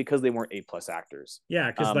 Well, because they weren't A+ actors.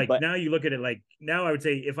 Yeah, because now you look at it like now I would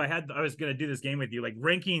say if I was going to do this game with you, like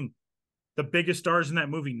ranking the biggest stars in that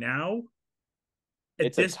movie now.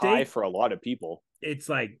 It's a tie for a lot of people. It's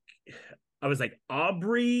like I was like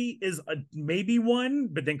Aubrey is maybe one,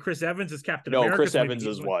 but then Chris Evans is Captain America. No, Chris Evans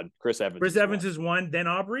is one. Chris Evans is one. Then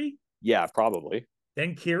Aubrey. Yeah, probably.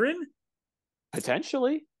 Then Kieran.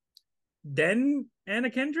 Potentially. Then Anna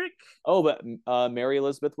Kendrick. Oh, but Mary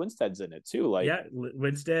Elizabeth Winstead's in it too. Like, yeah,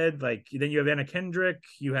 Winstead. Like, then you have Anna Kendrick.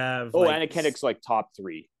 You have Anna Kendrick's like top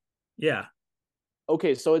 3. Yeah.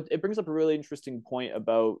 Okay, so it brings up a really interesting point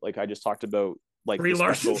about, like, I just talked about, like, Brie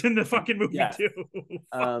Larson's in the fucking movie too.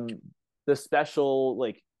 The special,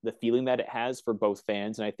 like, the feeling that it has for both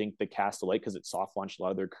fans and I think the cast alike, because it soft launched a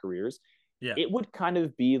lot of their careers. Yeah, it would kind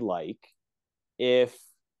of be like if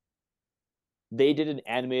they did an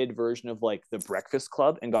animated version of like the Breakfast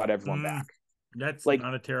Club and got everyone back. That's like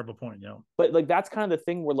not a terrible point, but like that's kind of the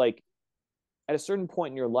thing where like at a certain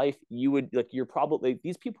point in your life, you would like you're probably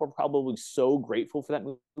these people are probably so grateful for that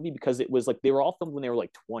movie because it was like they were all filmed when they were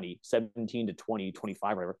like 17 to 20,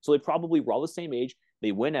 25, whatever. So they probably were all the same age.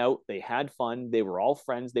 They went out, they had fun, they were all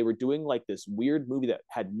friends. They were doing like this weird movie that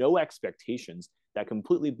had no expectations, that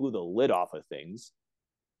completely blew the lid off of things.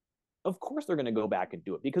 Of course they're going to go back and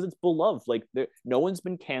do it because it's beloved. Like no one's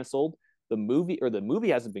been canceled. The movie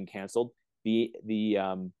hasn't been canceled. The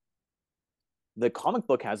comic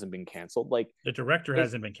book hasn't been canceled. Like the director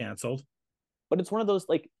hasn't been canceled. But it's one of those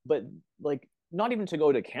like not even to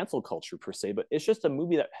go to cancel culture per se, but it's just a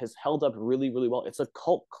movie that has held up really, really well. It's a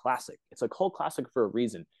cult classic. It's a cult classic for a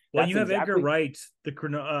reason. Well, you have Edgar Wright,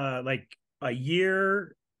 like a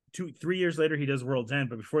year, 2-3 years later, he does World's End,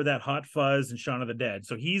 but before that, Hot Fuzz and Shaun of the Dead.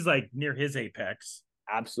 So he's like near his apex.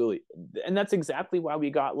 Absolutely, and that's exactly why we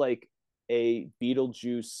got like a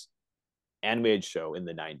Beetlejuice animated show in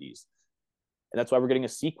the 90s. And that's why we're getting a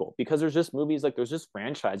sequel, because there's just movies like there's just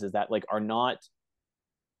franchises that like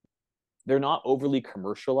they're not overly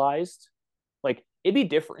commercialized. Like it'd be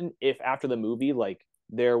different if after the movie, like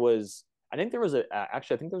there was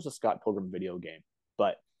a Scott Pilgrim video game,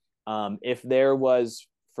 but if there was,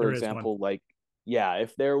 for example, like, yeah,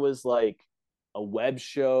 if there was like a web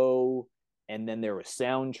show and then there was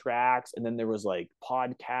soundtracks and then there was like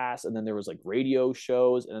podcasts and then there was like radio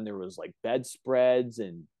shows and then there was like bedspreads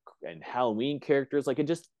and Halloween characters, like it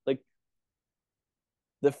just like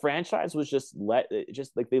the franchise was just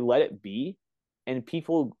they let it be, and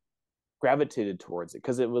people gravitated towards it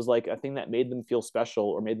because it was like a thing that made them feel special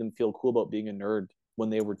or made them feel cool about being a nerd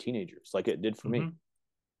when they were teenagers, like it did for me.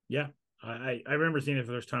 Yeah, I remember seeing it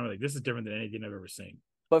for the first time. Like, this is different than anything I've ever seen.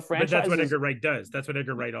 But that's what Edgar Wright does. That's what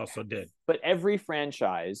Edgar Wright also did. But every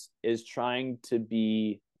franchise is trying to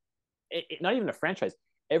be not even a franchise.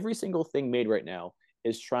 Every single thing made right now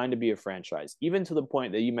is trying to be a franchise, even to the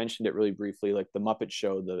point that you mentioned it really briefly, like the Muppet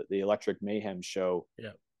Show, the Electric Mayhem show,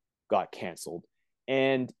 got canceled.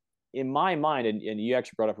 And in my mind, and you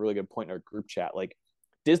actually brought up a really good point in our group chat, like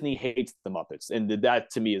Disney hates the Muppets, and that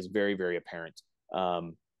to me is very, very apparent.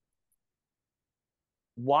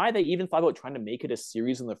 Why they even thought about trying to make it a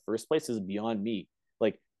series in the first place is beyond me.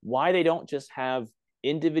 Like why they don't just have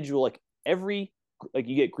individual, like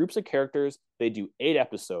you get groups of characters, they do 8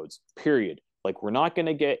 episodes, period. Like we're not going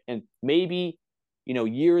to get, and maybe,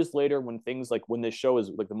 years later when things like when this show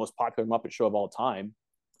is like the most popular Muppet show of all time,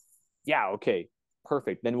 yeah, okay,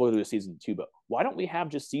 perfect. Then we'll do a season 2. But why don't we have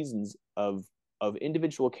just seasons of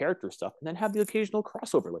individual character stuff and then have the occasional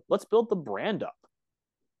crossover? Like let's build the brand up.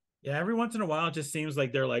 Yeah, every once in a while it just seems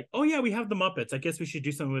like they're like, oh yeah, we have the Muppets, I guess we should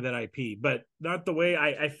do something with that IP, but not the way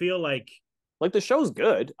I feel like the show's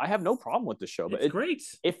good. I have no problem with the show, but it's great.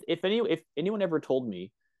 If anyone ever told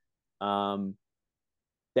me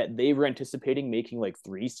that they were anticipating making like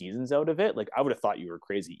 3 seasons out of it, like I would have thought you were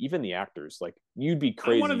crazy. Even the actors, like you'd be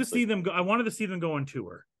crazy. I wanted to see them go on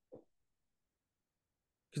tour,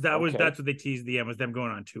 because that's what they teased at the end, was them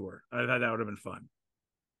going on tour. I thought that would have been fun.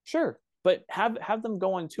 Sure, but have them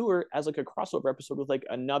go on tour as like a crossover episode with like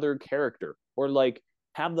another character, or like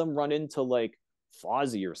have them run into like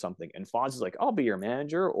Fozzie or something, and Fozzie's like, I'll be your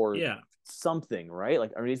manager, or something, right?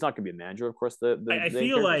 Like, I mean, he's not gonna be a manager, of course. I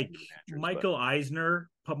feel like Michael Eisner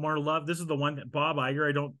put more love. This is the one that Bob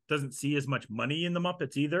Iger doesn't see as much money in the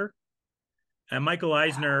Muppets either, and Michael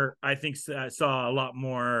Eisner I think saw a lot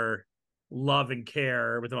more love and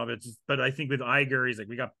care with the Muppets. But I think with Iger, he's like,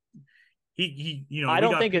 I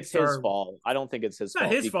don't think it's his fault. I don't think it's his fault.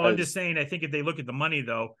 Not his fault. I'm just saying, I think if they look at the money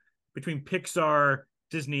though, between Pixar,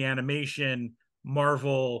 Disney Animation,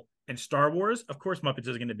 Marvel, and Star Wars, of course Muppets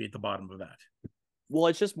is going to be at the bottom of that. Well,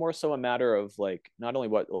 it's just more so a matter of like not only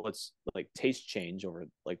what's like taste change over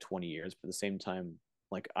like 20 years, but at the same time,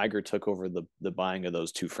 like Iger took over the buying of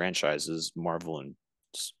those 2 franchises, Marvel and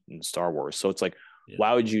Star Wars. So it's like,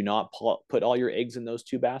 why would you not put all your eggs in those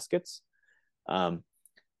 2 baskets?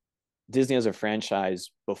 Disney as a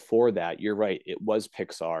franchise before that, you're right, it was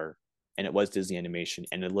Pixar and it was Disney Animation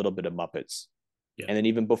and a little bit of Muppets. And then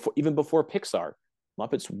even before Pixar,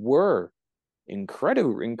 Muppets were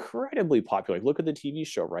incredibly popular. Like, look at the TV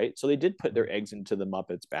show, right? So they did put their eggs into the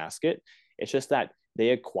Muppets basket. It's just that they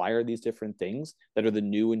acquire these different things that are the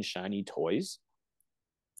new and shiny toys,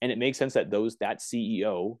 and it makes sense that that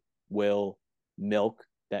CEO will milk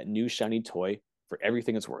that new shiny toy for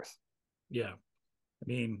everything it's worth. Yeah, I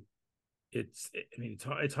mean, it's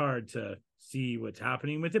hard to see what's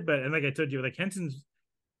happening with it, but and like I told you, like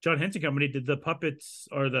John Henson Company did the puppets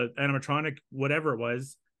or the animatronic, whatever it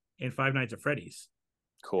was, in Five Nights at Freddy's.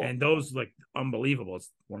 Cool. And those like unbelievable. It's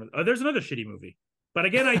one of there's another shitty movie. But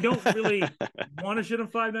again, I don't really want to shit on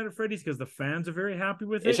Five Nights at Freddy's because the fans are very happy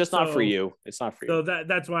with it. It's just not for you. It's not for you. So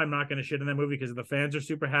that's why I'm not going to shit on that movie, because the fans are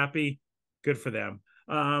super happy. Good for them.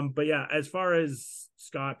 But yeah, as far as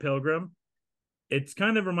Scott Pilgrim, it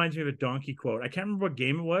kind of reminds me of a Donkey quote. I can't remember what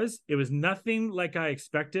game it was. It was nothing like I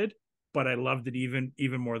expected, but I loved it even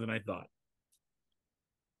more than I thought.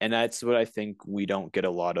 And that's what I think we don't get a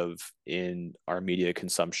lot of in our media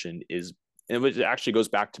consumption is, and it actually goes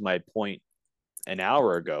back to my point an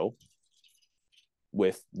hour ago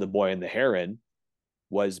with The Boy and the Heron,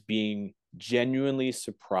 was being genuinely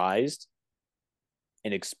surprised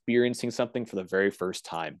and experiencing something for the very first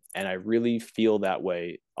time. And I really feel that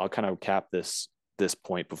way. I'll kind of cap this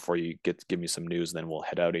point before you give me some news, and then we'll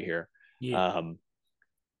head out of here. Yeah.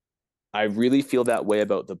 I really feel that way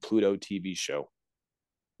about the Pluto TV show,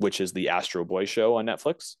 which is the Astro Boy show on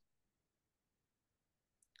Netflix.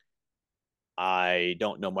 I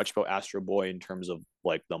don't know much about Astro Boy in terms of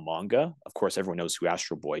like the manga. Of course, everyone knows who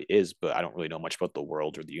Astro Boy is, but I don't really know much about the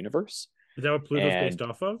world or the universe. Is that what Pluto's based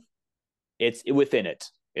off of? It's within it.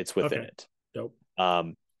 It's within it. Dope.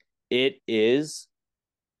 It is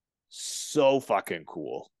so fucking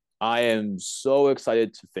cool. I am so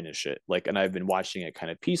excited to finish it. Like, and I've been watching it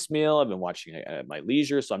kind of piecemeal. I've been watching it at my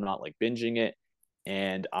leisure, so I'm not like binging it.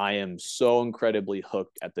 And I am so incredibly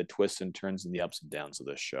hooked at the twists and turns and the ups and downs of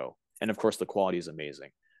this show. And of course, the quality is amazing.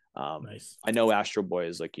 Nice. I know Astro Boy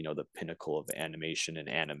is like, the pinnacle of animation and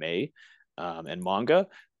anime and manga,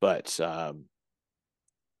 but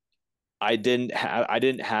I didn't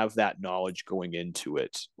have that knowledge going into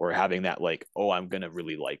it, or having that like, oh, I'm gonna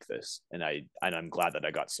really like this, and I'm glad that I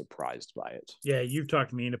got surprised by it. Yeah, you've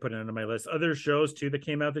talked me into putting it on my list. Other shows too that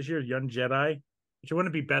came out this year: Young Jedi, which I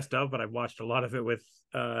wouldn't be best of, but I've watched a lot of it with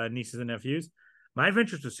nieces and nephews. My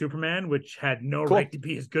Adventures with Superman, which had no right to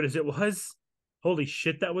be as good as it was. Holy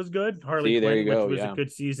shit, that was good. Harley Quinn, which was a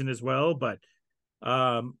good season as well. But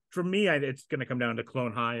for me, it's going to come down to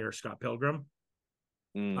Clone High or Scott Pilgrim.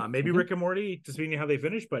 Maybe Rick and Morty, to see how they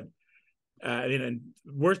finish. But and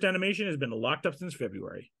worst animation has been locked up since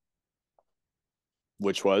February.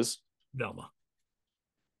 Which was? Velma.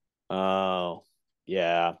 Oh,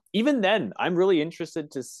 yeah. Even then, I'm really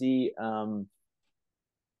interested to see...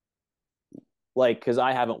 because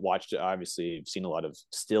I haven't watched it. Obviously, I've seen a lot of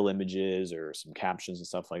still images or some captions and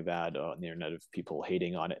stuff like that on the internet of people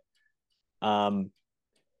hating on it.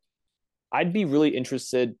 I'd be really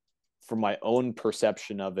interested for my own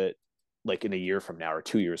perception of it, like in a year from now or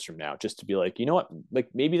 2 years from now, just to be like, you know what, like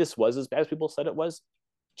maybe this was as bad as people said it was.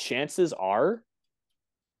 Chances are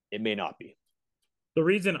it may not be. The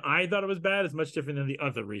reason I thought it was bad is much different than the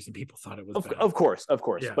other reason people thought it was bad. Of course.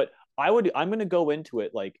 Yeah. But I'm going to go into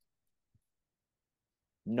it like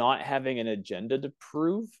not having an agenda to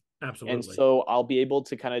prove. Absolutely. And so I'll be able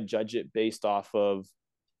to kind of judge it based off of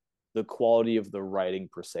the quality of the writing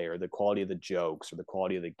per se, or the quality of the jokes, or the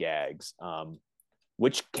quality of the gags,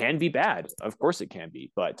 which can be bad. Of course it can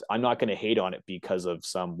be, but I'm not going to hate on it because of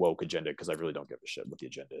some woke agenda, because I really don't give a shit what the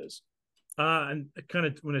agenda is. And kind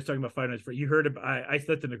of when I was talking about Five Nights at Freddy's, you heard about, I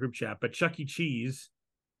said in the group chat, but Chuck E. Cheese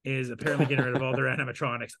is apparently getting rid of all their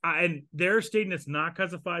animatronics, and they're stating it's not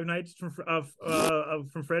because of Five Nights from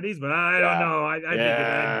Freddy's, but I don't know.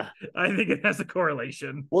 I think it has a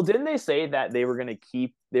correlation. Well, didn't they say that they were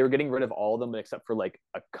getting rid of all of them except for like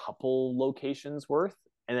a couple locations worth?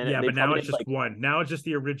 And then but now it's just one. Now it's just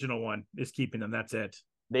the original one is keeping them. That's it.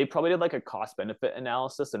 They probably did like a cost benefit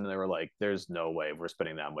analysis, and they were like, "There's no way we're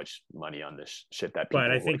spending that much money on this shit that people,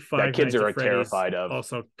 but I think that kids are terrified of."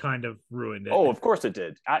 Also, kind of ruined it. Oh, of course it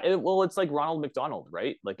did. Well, it's like Ronald McDonald,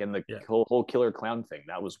 right? Like in the whole killer clown thing.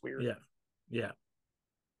 That was weird. Yeah.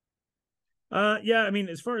 I mean,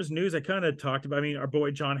 as far as news, I kind of talked about. I mean, our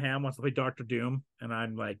boy John Hamm wants to play Doctor Doom, and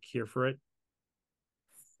I'm like here for it.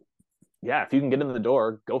 Yeah, if you can get in the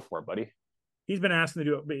door, go for it, buddy. He's been asking to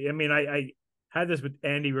do it. I mean, I had this with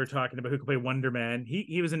Andy. We were talking about who could play Wonder Man.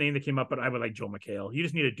 He was a name that came up, but I would like Joel McHale. You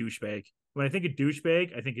just need a douchebag. When I think of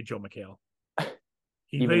douchebag, I think of Joel McHale.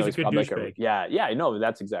 He plays a good douchebag. Yeah, I know.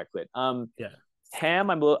 That's exactly it. Ham,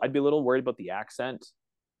 I'd be a little worried about the accent.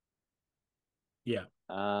 Yeah.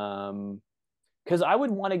 Because I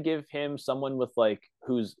would want to give him someone with like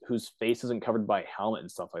whose face isn't covered by a helmet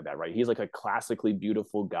and stuff like that, right? He's like a classically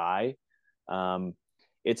beautiful guy.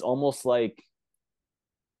 It's almost like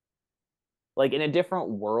in a different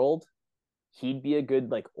world, he'd be a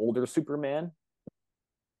good like older Superman.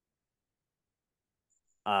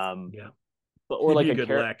 but or He'd like be a a good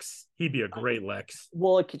character. Lex. He'd be a great Lex.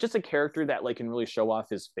 Well, like just a character that like can really show off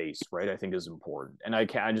his face, right? I think is important, and I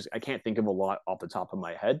can't think of a lot off the top of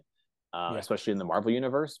my head, Yeah. especially in the Marvel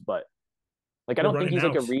universe. But like, I We're don't think running he's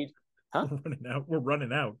like a out. Reed. Huh? We're running out. We're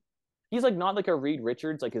running out. He's like not like a Reed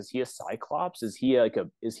Richards. Like, is he a Cyclops? Is he like a?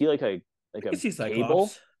 Is he like a I can see Cable?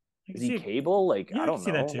 Cyclops. I Is can he see. Cable? Like, Yeah, I I can don't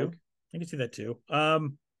see that know. too. Like, I can see that too.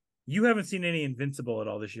 You haven't seen any Invincible at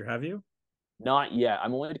all this year, have you? not yet.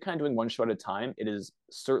 I'm only kind of doing one show at a time. It is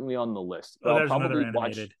certainly on the list, but Oh, there's another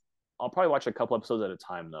animated. I'll probably watch a couple episodes at a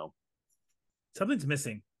time though. Something's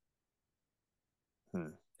missing. Hmm.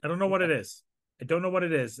 I don't know what Okay. it is. I don't know what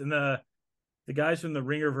it is. And the guys from the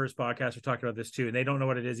Ringerverse podcast are talking about this too, and they don't know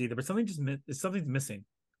what it is either. But something's missing.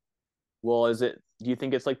 Well, is it? Do you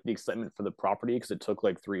think it's like the excitement for the property because it took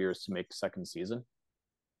like 3 years to make second season?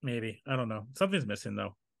 Maybe, I don't know. Something's missing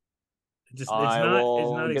though. I It's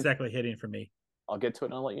will not get. exactly hitting for me. I'll get to it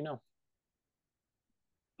and I'll let you know.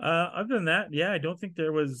 Other than that, yeah, I don't think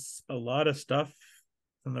there was a lot of stuff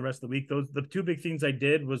from the rest of the week. The two big things I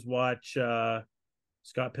did was watch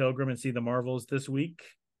Scott Pilgrim and see the Marvels this week.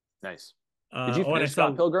 Nice. Did you finish and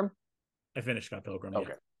Scott Pilgrim? I finished Scott Pilgrim. Okay.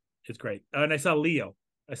 Yeah, it's great. And I saw Leo.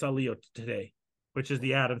 I saw Leo today, which is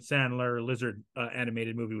the Adam Sandler lizard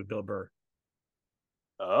animated movie with Bill Burr.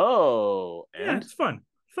 Oh, Yeah, and it's fun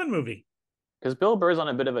movie. because Bill Burr's on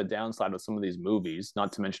a bit of a downslide with some of these movies,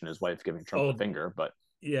 not to mention his wife giving Trump the finger, but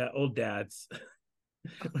yeah, old dads.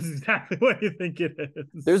 That's exactly what you think it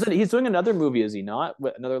is. he's doing another movie, is he not?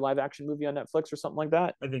 Another live action movie on Netflix or something like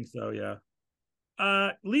that? I think so, yeah.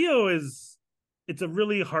 Leo it's a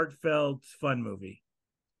really heartfelt, fun movie.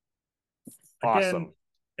 Awesome. Again,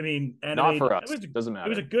 I mean, Not animated. for us. Doesn't matter. It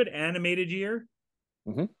was a good animated year.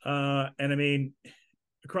 Mm-hmm. And I mean,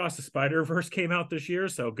 Across the Spider-Verse came out this year,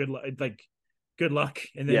 so good luck.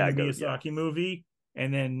 And then the Miyazaki movie,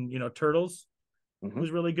 and then Turtles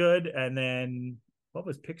was really good. And then what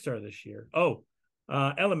was Pixar this year? Oh,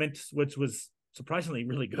 Elements, which was surprisingly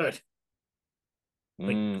really good.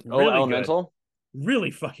 Really Elemental, good.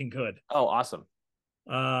 Really fucking good. Oh, awesome.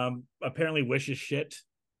 Apparently Wish is shit,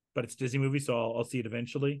 but it's a Disney movie, so I'll see it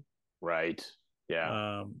eventually. Right.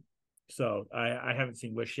 Yeah. So I haven't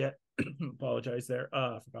seen Wish yet. Apologize there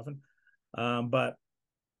for coughing. But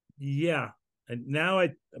yeah, and now I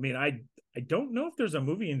don't know if there's a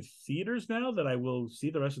movie in theaters now that I will see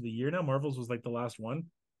the rest of the year. Now Marvel's was like the last one.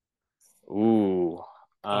 Ooh.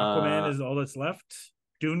 Aquaman is all that's left.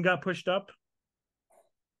 Dune got pushed up.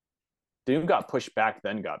 Dune got pushed back,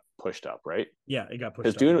 then got pushed up, right? Yeah, it got pushed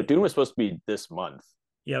up. Because Dune was supposed to be this month.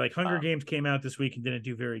 Yeah, like Hunger Games came out this week and didn't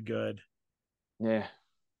do very good. Yeah.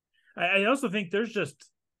 I also think there's just,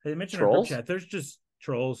 I mentioned Trolls? in our group chat, there's just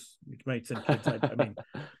trolls. You might send kids. I mean,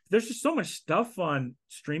 there's just so much stuff on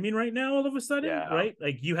streaming right now all of a sudden, right?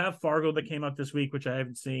 Like you have Fargo that came out this week, which I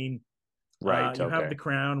haven't seen. Right. You have The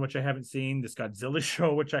Crown, which I haven't seen. This Godzilla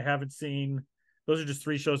show, which I haven't seen. Those are just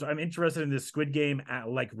 3 shows. I'm interested in this Squid Game at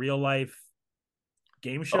like real life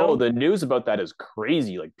game show. Oh, the news about that is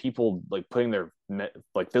crazy. Like people like putting their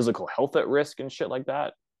like physical health at risk and shit like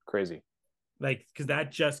that. Crazy. Like, because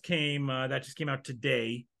that just came out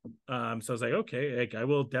today. So I was like, okay, like I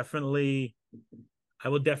will definitely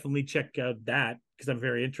check out that because I'm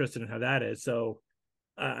very interested in how that is. So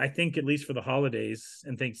I think at least for the holidays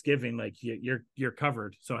and Thanksgiving, like you're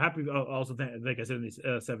covered. So happy. Also, like I said in this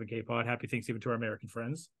 7K pod, happy Thanksgiving to our American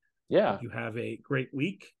friends. Yeah, you have a great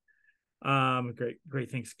week.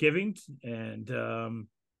 Great Thanksgiving, and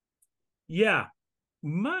yeah.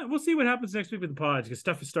 We'll see what happens next week with the pods because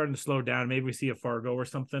stuff is starting to slow down. Maybe we see a Fargo or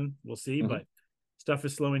something. We'll see, but stuff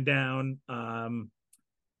is slowing down. We'll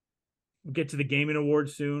get to the gaming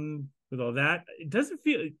awards soon with all that. It doesn't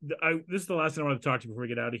feel. This is the last thing I want to talk to you before we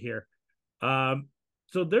get out of here.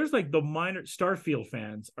 So there's like the minor Starfield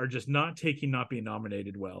fans are just not taking not being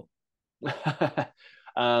nominated well.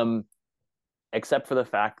 Except for the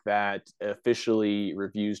fact that officially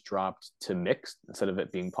reviews dropped to mixed instead of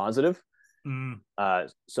it being positive.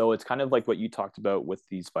 So it's kind of like what you talked about with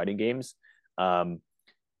these fighting games.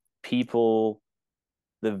 People,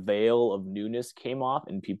 the veil of newness came off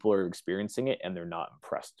and people are experiencing it and they're not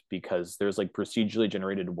impressed because there's like procedurally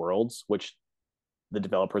generated worlds, which the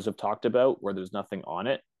developers have talked about where there's nothing on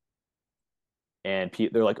it. And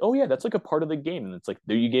they're like, oh yeah, that's like a part of the game. And it's like,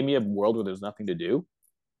 you gave me a world where there's nothing to do.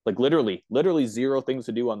 Like literally 0 things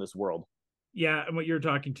to do on this world. Yeah. And what you're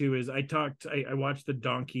talking to is I watched the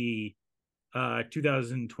Donkey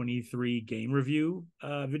 2023 game review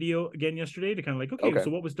video again yesterday to kind of like, okay, so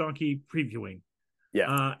what was Donkey previewing?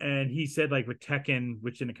 Yeah. And he said like with Tekken,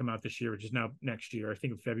 which didn't come out this year, which is now next year, I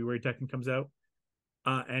think in February Tekken comes out.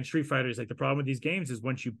 And Street Fighter is like, the problem with these games is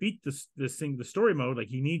once you beat this thing, the story mode, like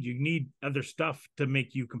you need other stuff to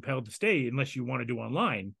make you compelled to stay, unless you want to do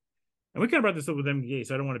online. And we kind of brought this up with MVA,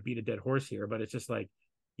 so I don't want to beat a dead horse here, but it's just like,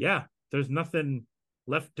 yeah, there's nothing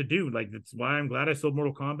left to do. Like, that's why I'm glad I sold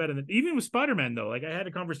Mortal Kombat. And then, even with Spider-Man though, like I had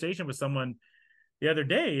a conversation with someone the other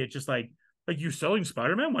day. It's just like you selling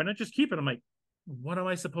Spider-Man? Why not just keep it? I'm like, what am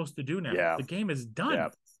I supposed to do now? Yeah. The game is done. Yeah.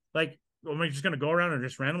 Like, am I just going to go around and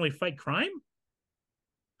just randomly fight crime?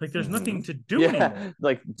 Like, there's nothing to do Yeah, anymore.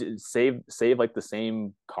 like save like the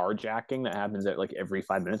same carjacking that happens at like every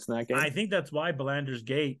 5 minutes in that game. I think that's why Baldur's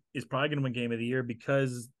Gate is probably going to win Game of the Year,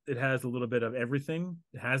 because it has a little bit of everything.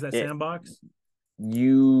 It has that sandbox.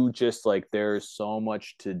 You just like, there's so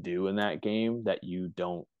much to do in that game that you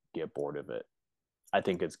don't get bored of it. I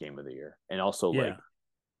think it's Game of the Year. And also like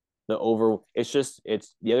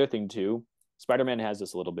it's the other thing too. Spider-Man has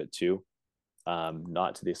this a little bit too,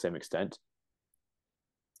 not to the same extent.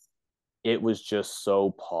 It was just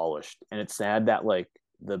so polished, and it's sad that like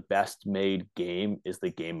the best made game is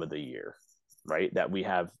the Game of the Year, right? That we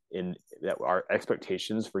have in that our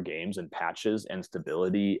expectations for games and patches and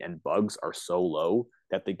stability and bugs are so low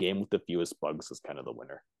that the game with the fewest bugs is kind of the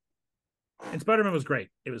winner. And Spider-Man was great.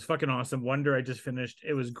 It was fucking awesome. Wonder, I just finished.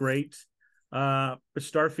 It was great. But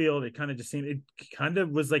Starfield, it kind of just seemed, it kind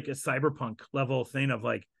of was like a cyberpunk level thing of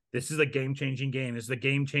like, this is a game-changing game. This is a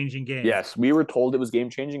game-changing game. Yes, we were told it was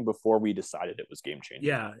game-changing before we decided it was game-changing.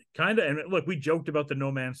 Yeah, kind of. And look, we joked about the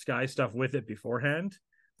No Man's Sky stuff with it beforehand,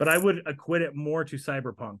 but I would equate it more to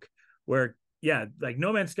Cyberpunk, where, yeah, like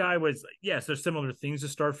No Man's Sky was, yes, there's similar things to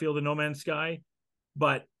Starfield and No Man's Sky,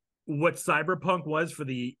 but what Cyberpunk was for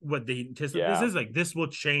what they anticipate, this is like, this will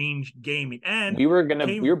change gaming. And we were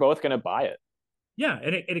both gonna buy it. Yeah,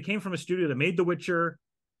 and it came from a studio that made The Witcher.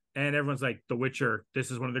 And everyone's like, The Witcher,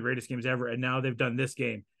 this is one of the greatest games ever. And now they've done this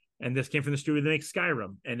game. And this came from the studio that makes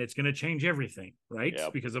Skyrim. And it's going to change everything, right?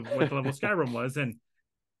 Yep. Because of what the level Skyrim was. And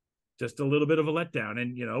just a little bit of a letdown.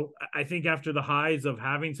 And, I think after the highs of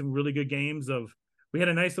having some really good games we had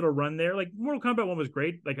a nice little run there. Like, Mortal Kombat 1 was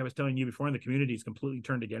great. Like I was telling you before, and the community's completely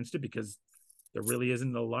turned against it because there really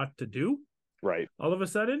isn't a lot to do. Right. All of a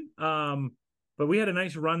sudden. But we had a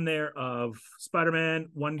nice run there of Spider-Man,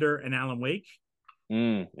 Wonder, and Alan Wake.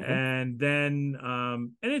 Mm-hmm. And then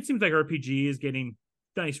and it seems like RPG is getting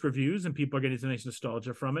nice reviews and people are getting some nice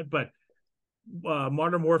nostalgia from it, but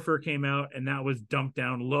Modern Warfare came out and that was dumped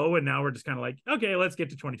down low, and now we're just kind of like, okay, let's get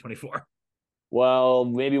to 2024. Well,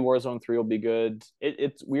 maybe Warzone 3 will be good.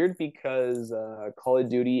 It's weird because Call of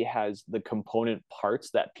Duty has the component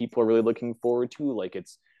parts that people are really looking forward to. Like,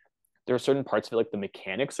 there are certain parts of it, like the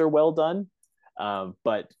mechanics are well done,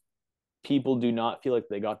 but people do not feel like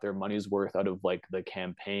they got their money's worth out of like the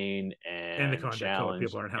campaign and the content code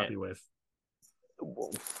people aren't happy with.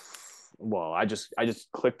 Well, I just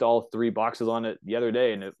clicked all 3 boxes on it the other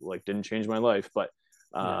day and it like didn't change my life, but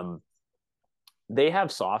they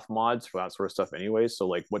have soft mods for that sort of stuff anyway. So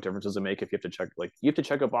like, what difference does it make if you have to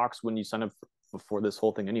check a box when you sign up before this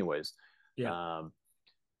whole thing anyways?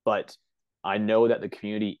 But I know that the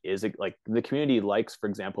community likes, for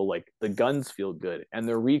example, like the guns feel good and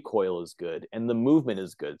the recoil is good and the movement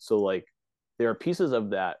is good. So like, there are pieces of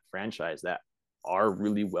that franchise that are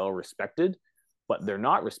really well respected, but they're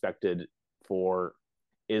not respected for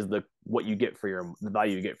the value you get for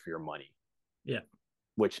your money. Yeah.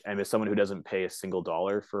 Which, and as someone who doesn't pay a single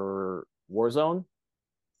dollar for Warzone,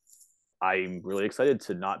 I'm really excited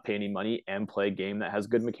to not pay any money and play a game that has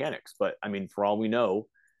good mechanics. But I mean, for all we know,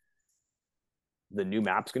 the new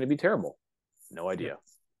map's going to be terrible. No idea.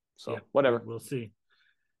 So whatever. We'll see.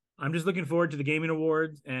 I'm just looking forward to the gaming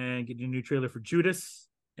awards and getting a new trailer for Judas,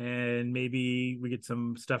 and maybe we get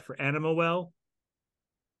some stuff for Animal Well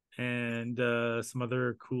and some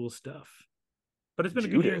other cool stuff. But it's been a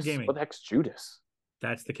good year in gaming. What the heck's Judas?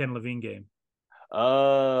 That's the Ken Levine game.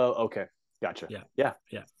 Oh, okay. Gotcha. Yeah.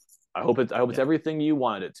 I hope it's everything you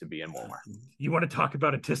wanted it to be and more. You want to talk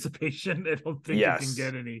about anticipation? I don't think you can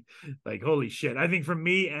get any. Like, holy shit. I think from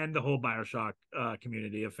me and the whole BioShock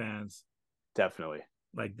community of fans. Definitely.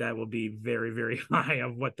 Like, that will be very, very high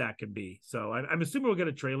of what that could be. So I'm assuming we'll get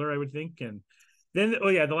a trailer, I would think. And then,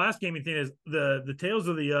 the last gaming thing is the Tales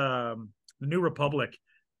of the New Republic.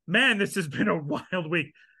 Man, this has been a wild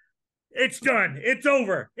week. It's done. It's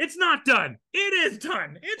over. It's not done. It is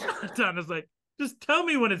done. It's not done. It's like, just tell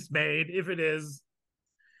me when it's made, if it is.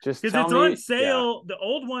 Just because it's on sale. Yeah. The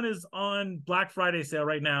old one is on Black Friday sale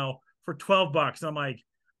right now for $12. I'm like,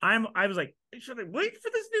 I was like, should I wait for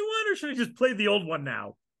this new one or should I just play the old one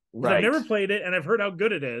now? Right. I've never played it and I've heard how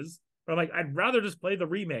good it is. But I'm like, I'd rather just play the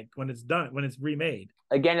remake when it's done, when it's remade.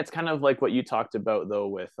 Again, it's kind of like what you talked about though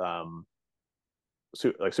with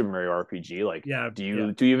like Super Mario RPG? Like, Yeah, do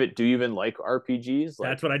you even like RPGs? Like,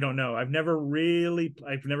 that's what I don't know. I've never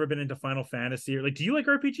been into Final Fantasy or like. Do you like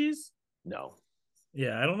RPGs? no.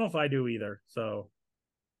 Yeah, I don't know if I do either. So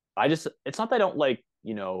It's not that I don't like,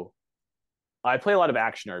 I play a lot of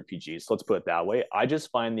action RPGs. So let's put it that way. I just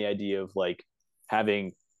find the idea of like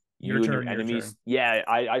having you and your enemies. Yeah,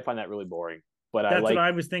 I find that really boring. But that's what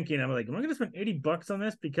I was thinking. I'm like, am I going to spend $80 on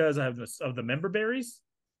this because I have of the member berries?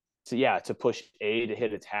 to push A to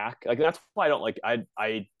hit attack. Like that's why I don't like.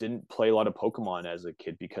 I didn't play a lot of Pokemon as a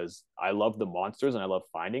kid because I love the monsters and I love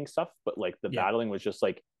finding stuff. But like the battling was just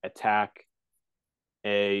like attack,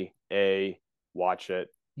 A, watch it.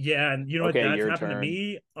 Yeah, and you know what? Okay, That's your happened to turn.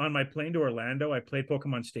 me on my plane to Orlando. I played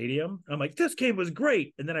Pokemon Stadium. I'm like, this game was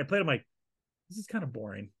great, and then I played. I'm like, this is kind of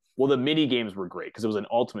boring. Well, the mini games were great because it was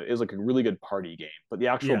it was like a really good party game, but the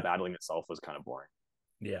actual battling itself was kind of boring.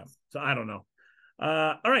 Yeah, so I don't know.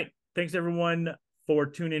 All right, thanks everyone for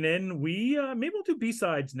tuning in. We maybe we'll do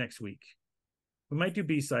B-sides next week. We might do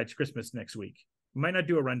B-sides Christmas next week. We might not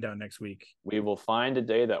do a rundown next week. We will find a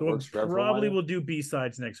day that works for everyone. Probably we'll do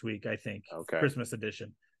B-sides next week, I think. Okay. Christmas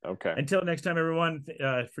edition. Okay. Until next time, everyone,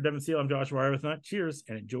 for Devin Seal, I'm Joshua Arbuthnot. Cheers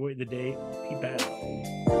and enjoy the day. Peep out.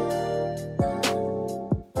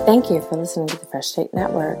 Thank you for listening to the Fresh Take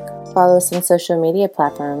Network. Follow us on social media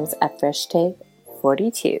platforms at Fresh Take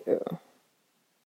 42.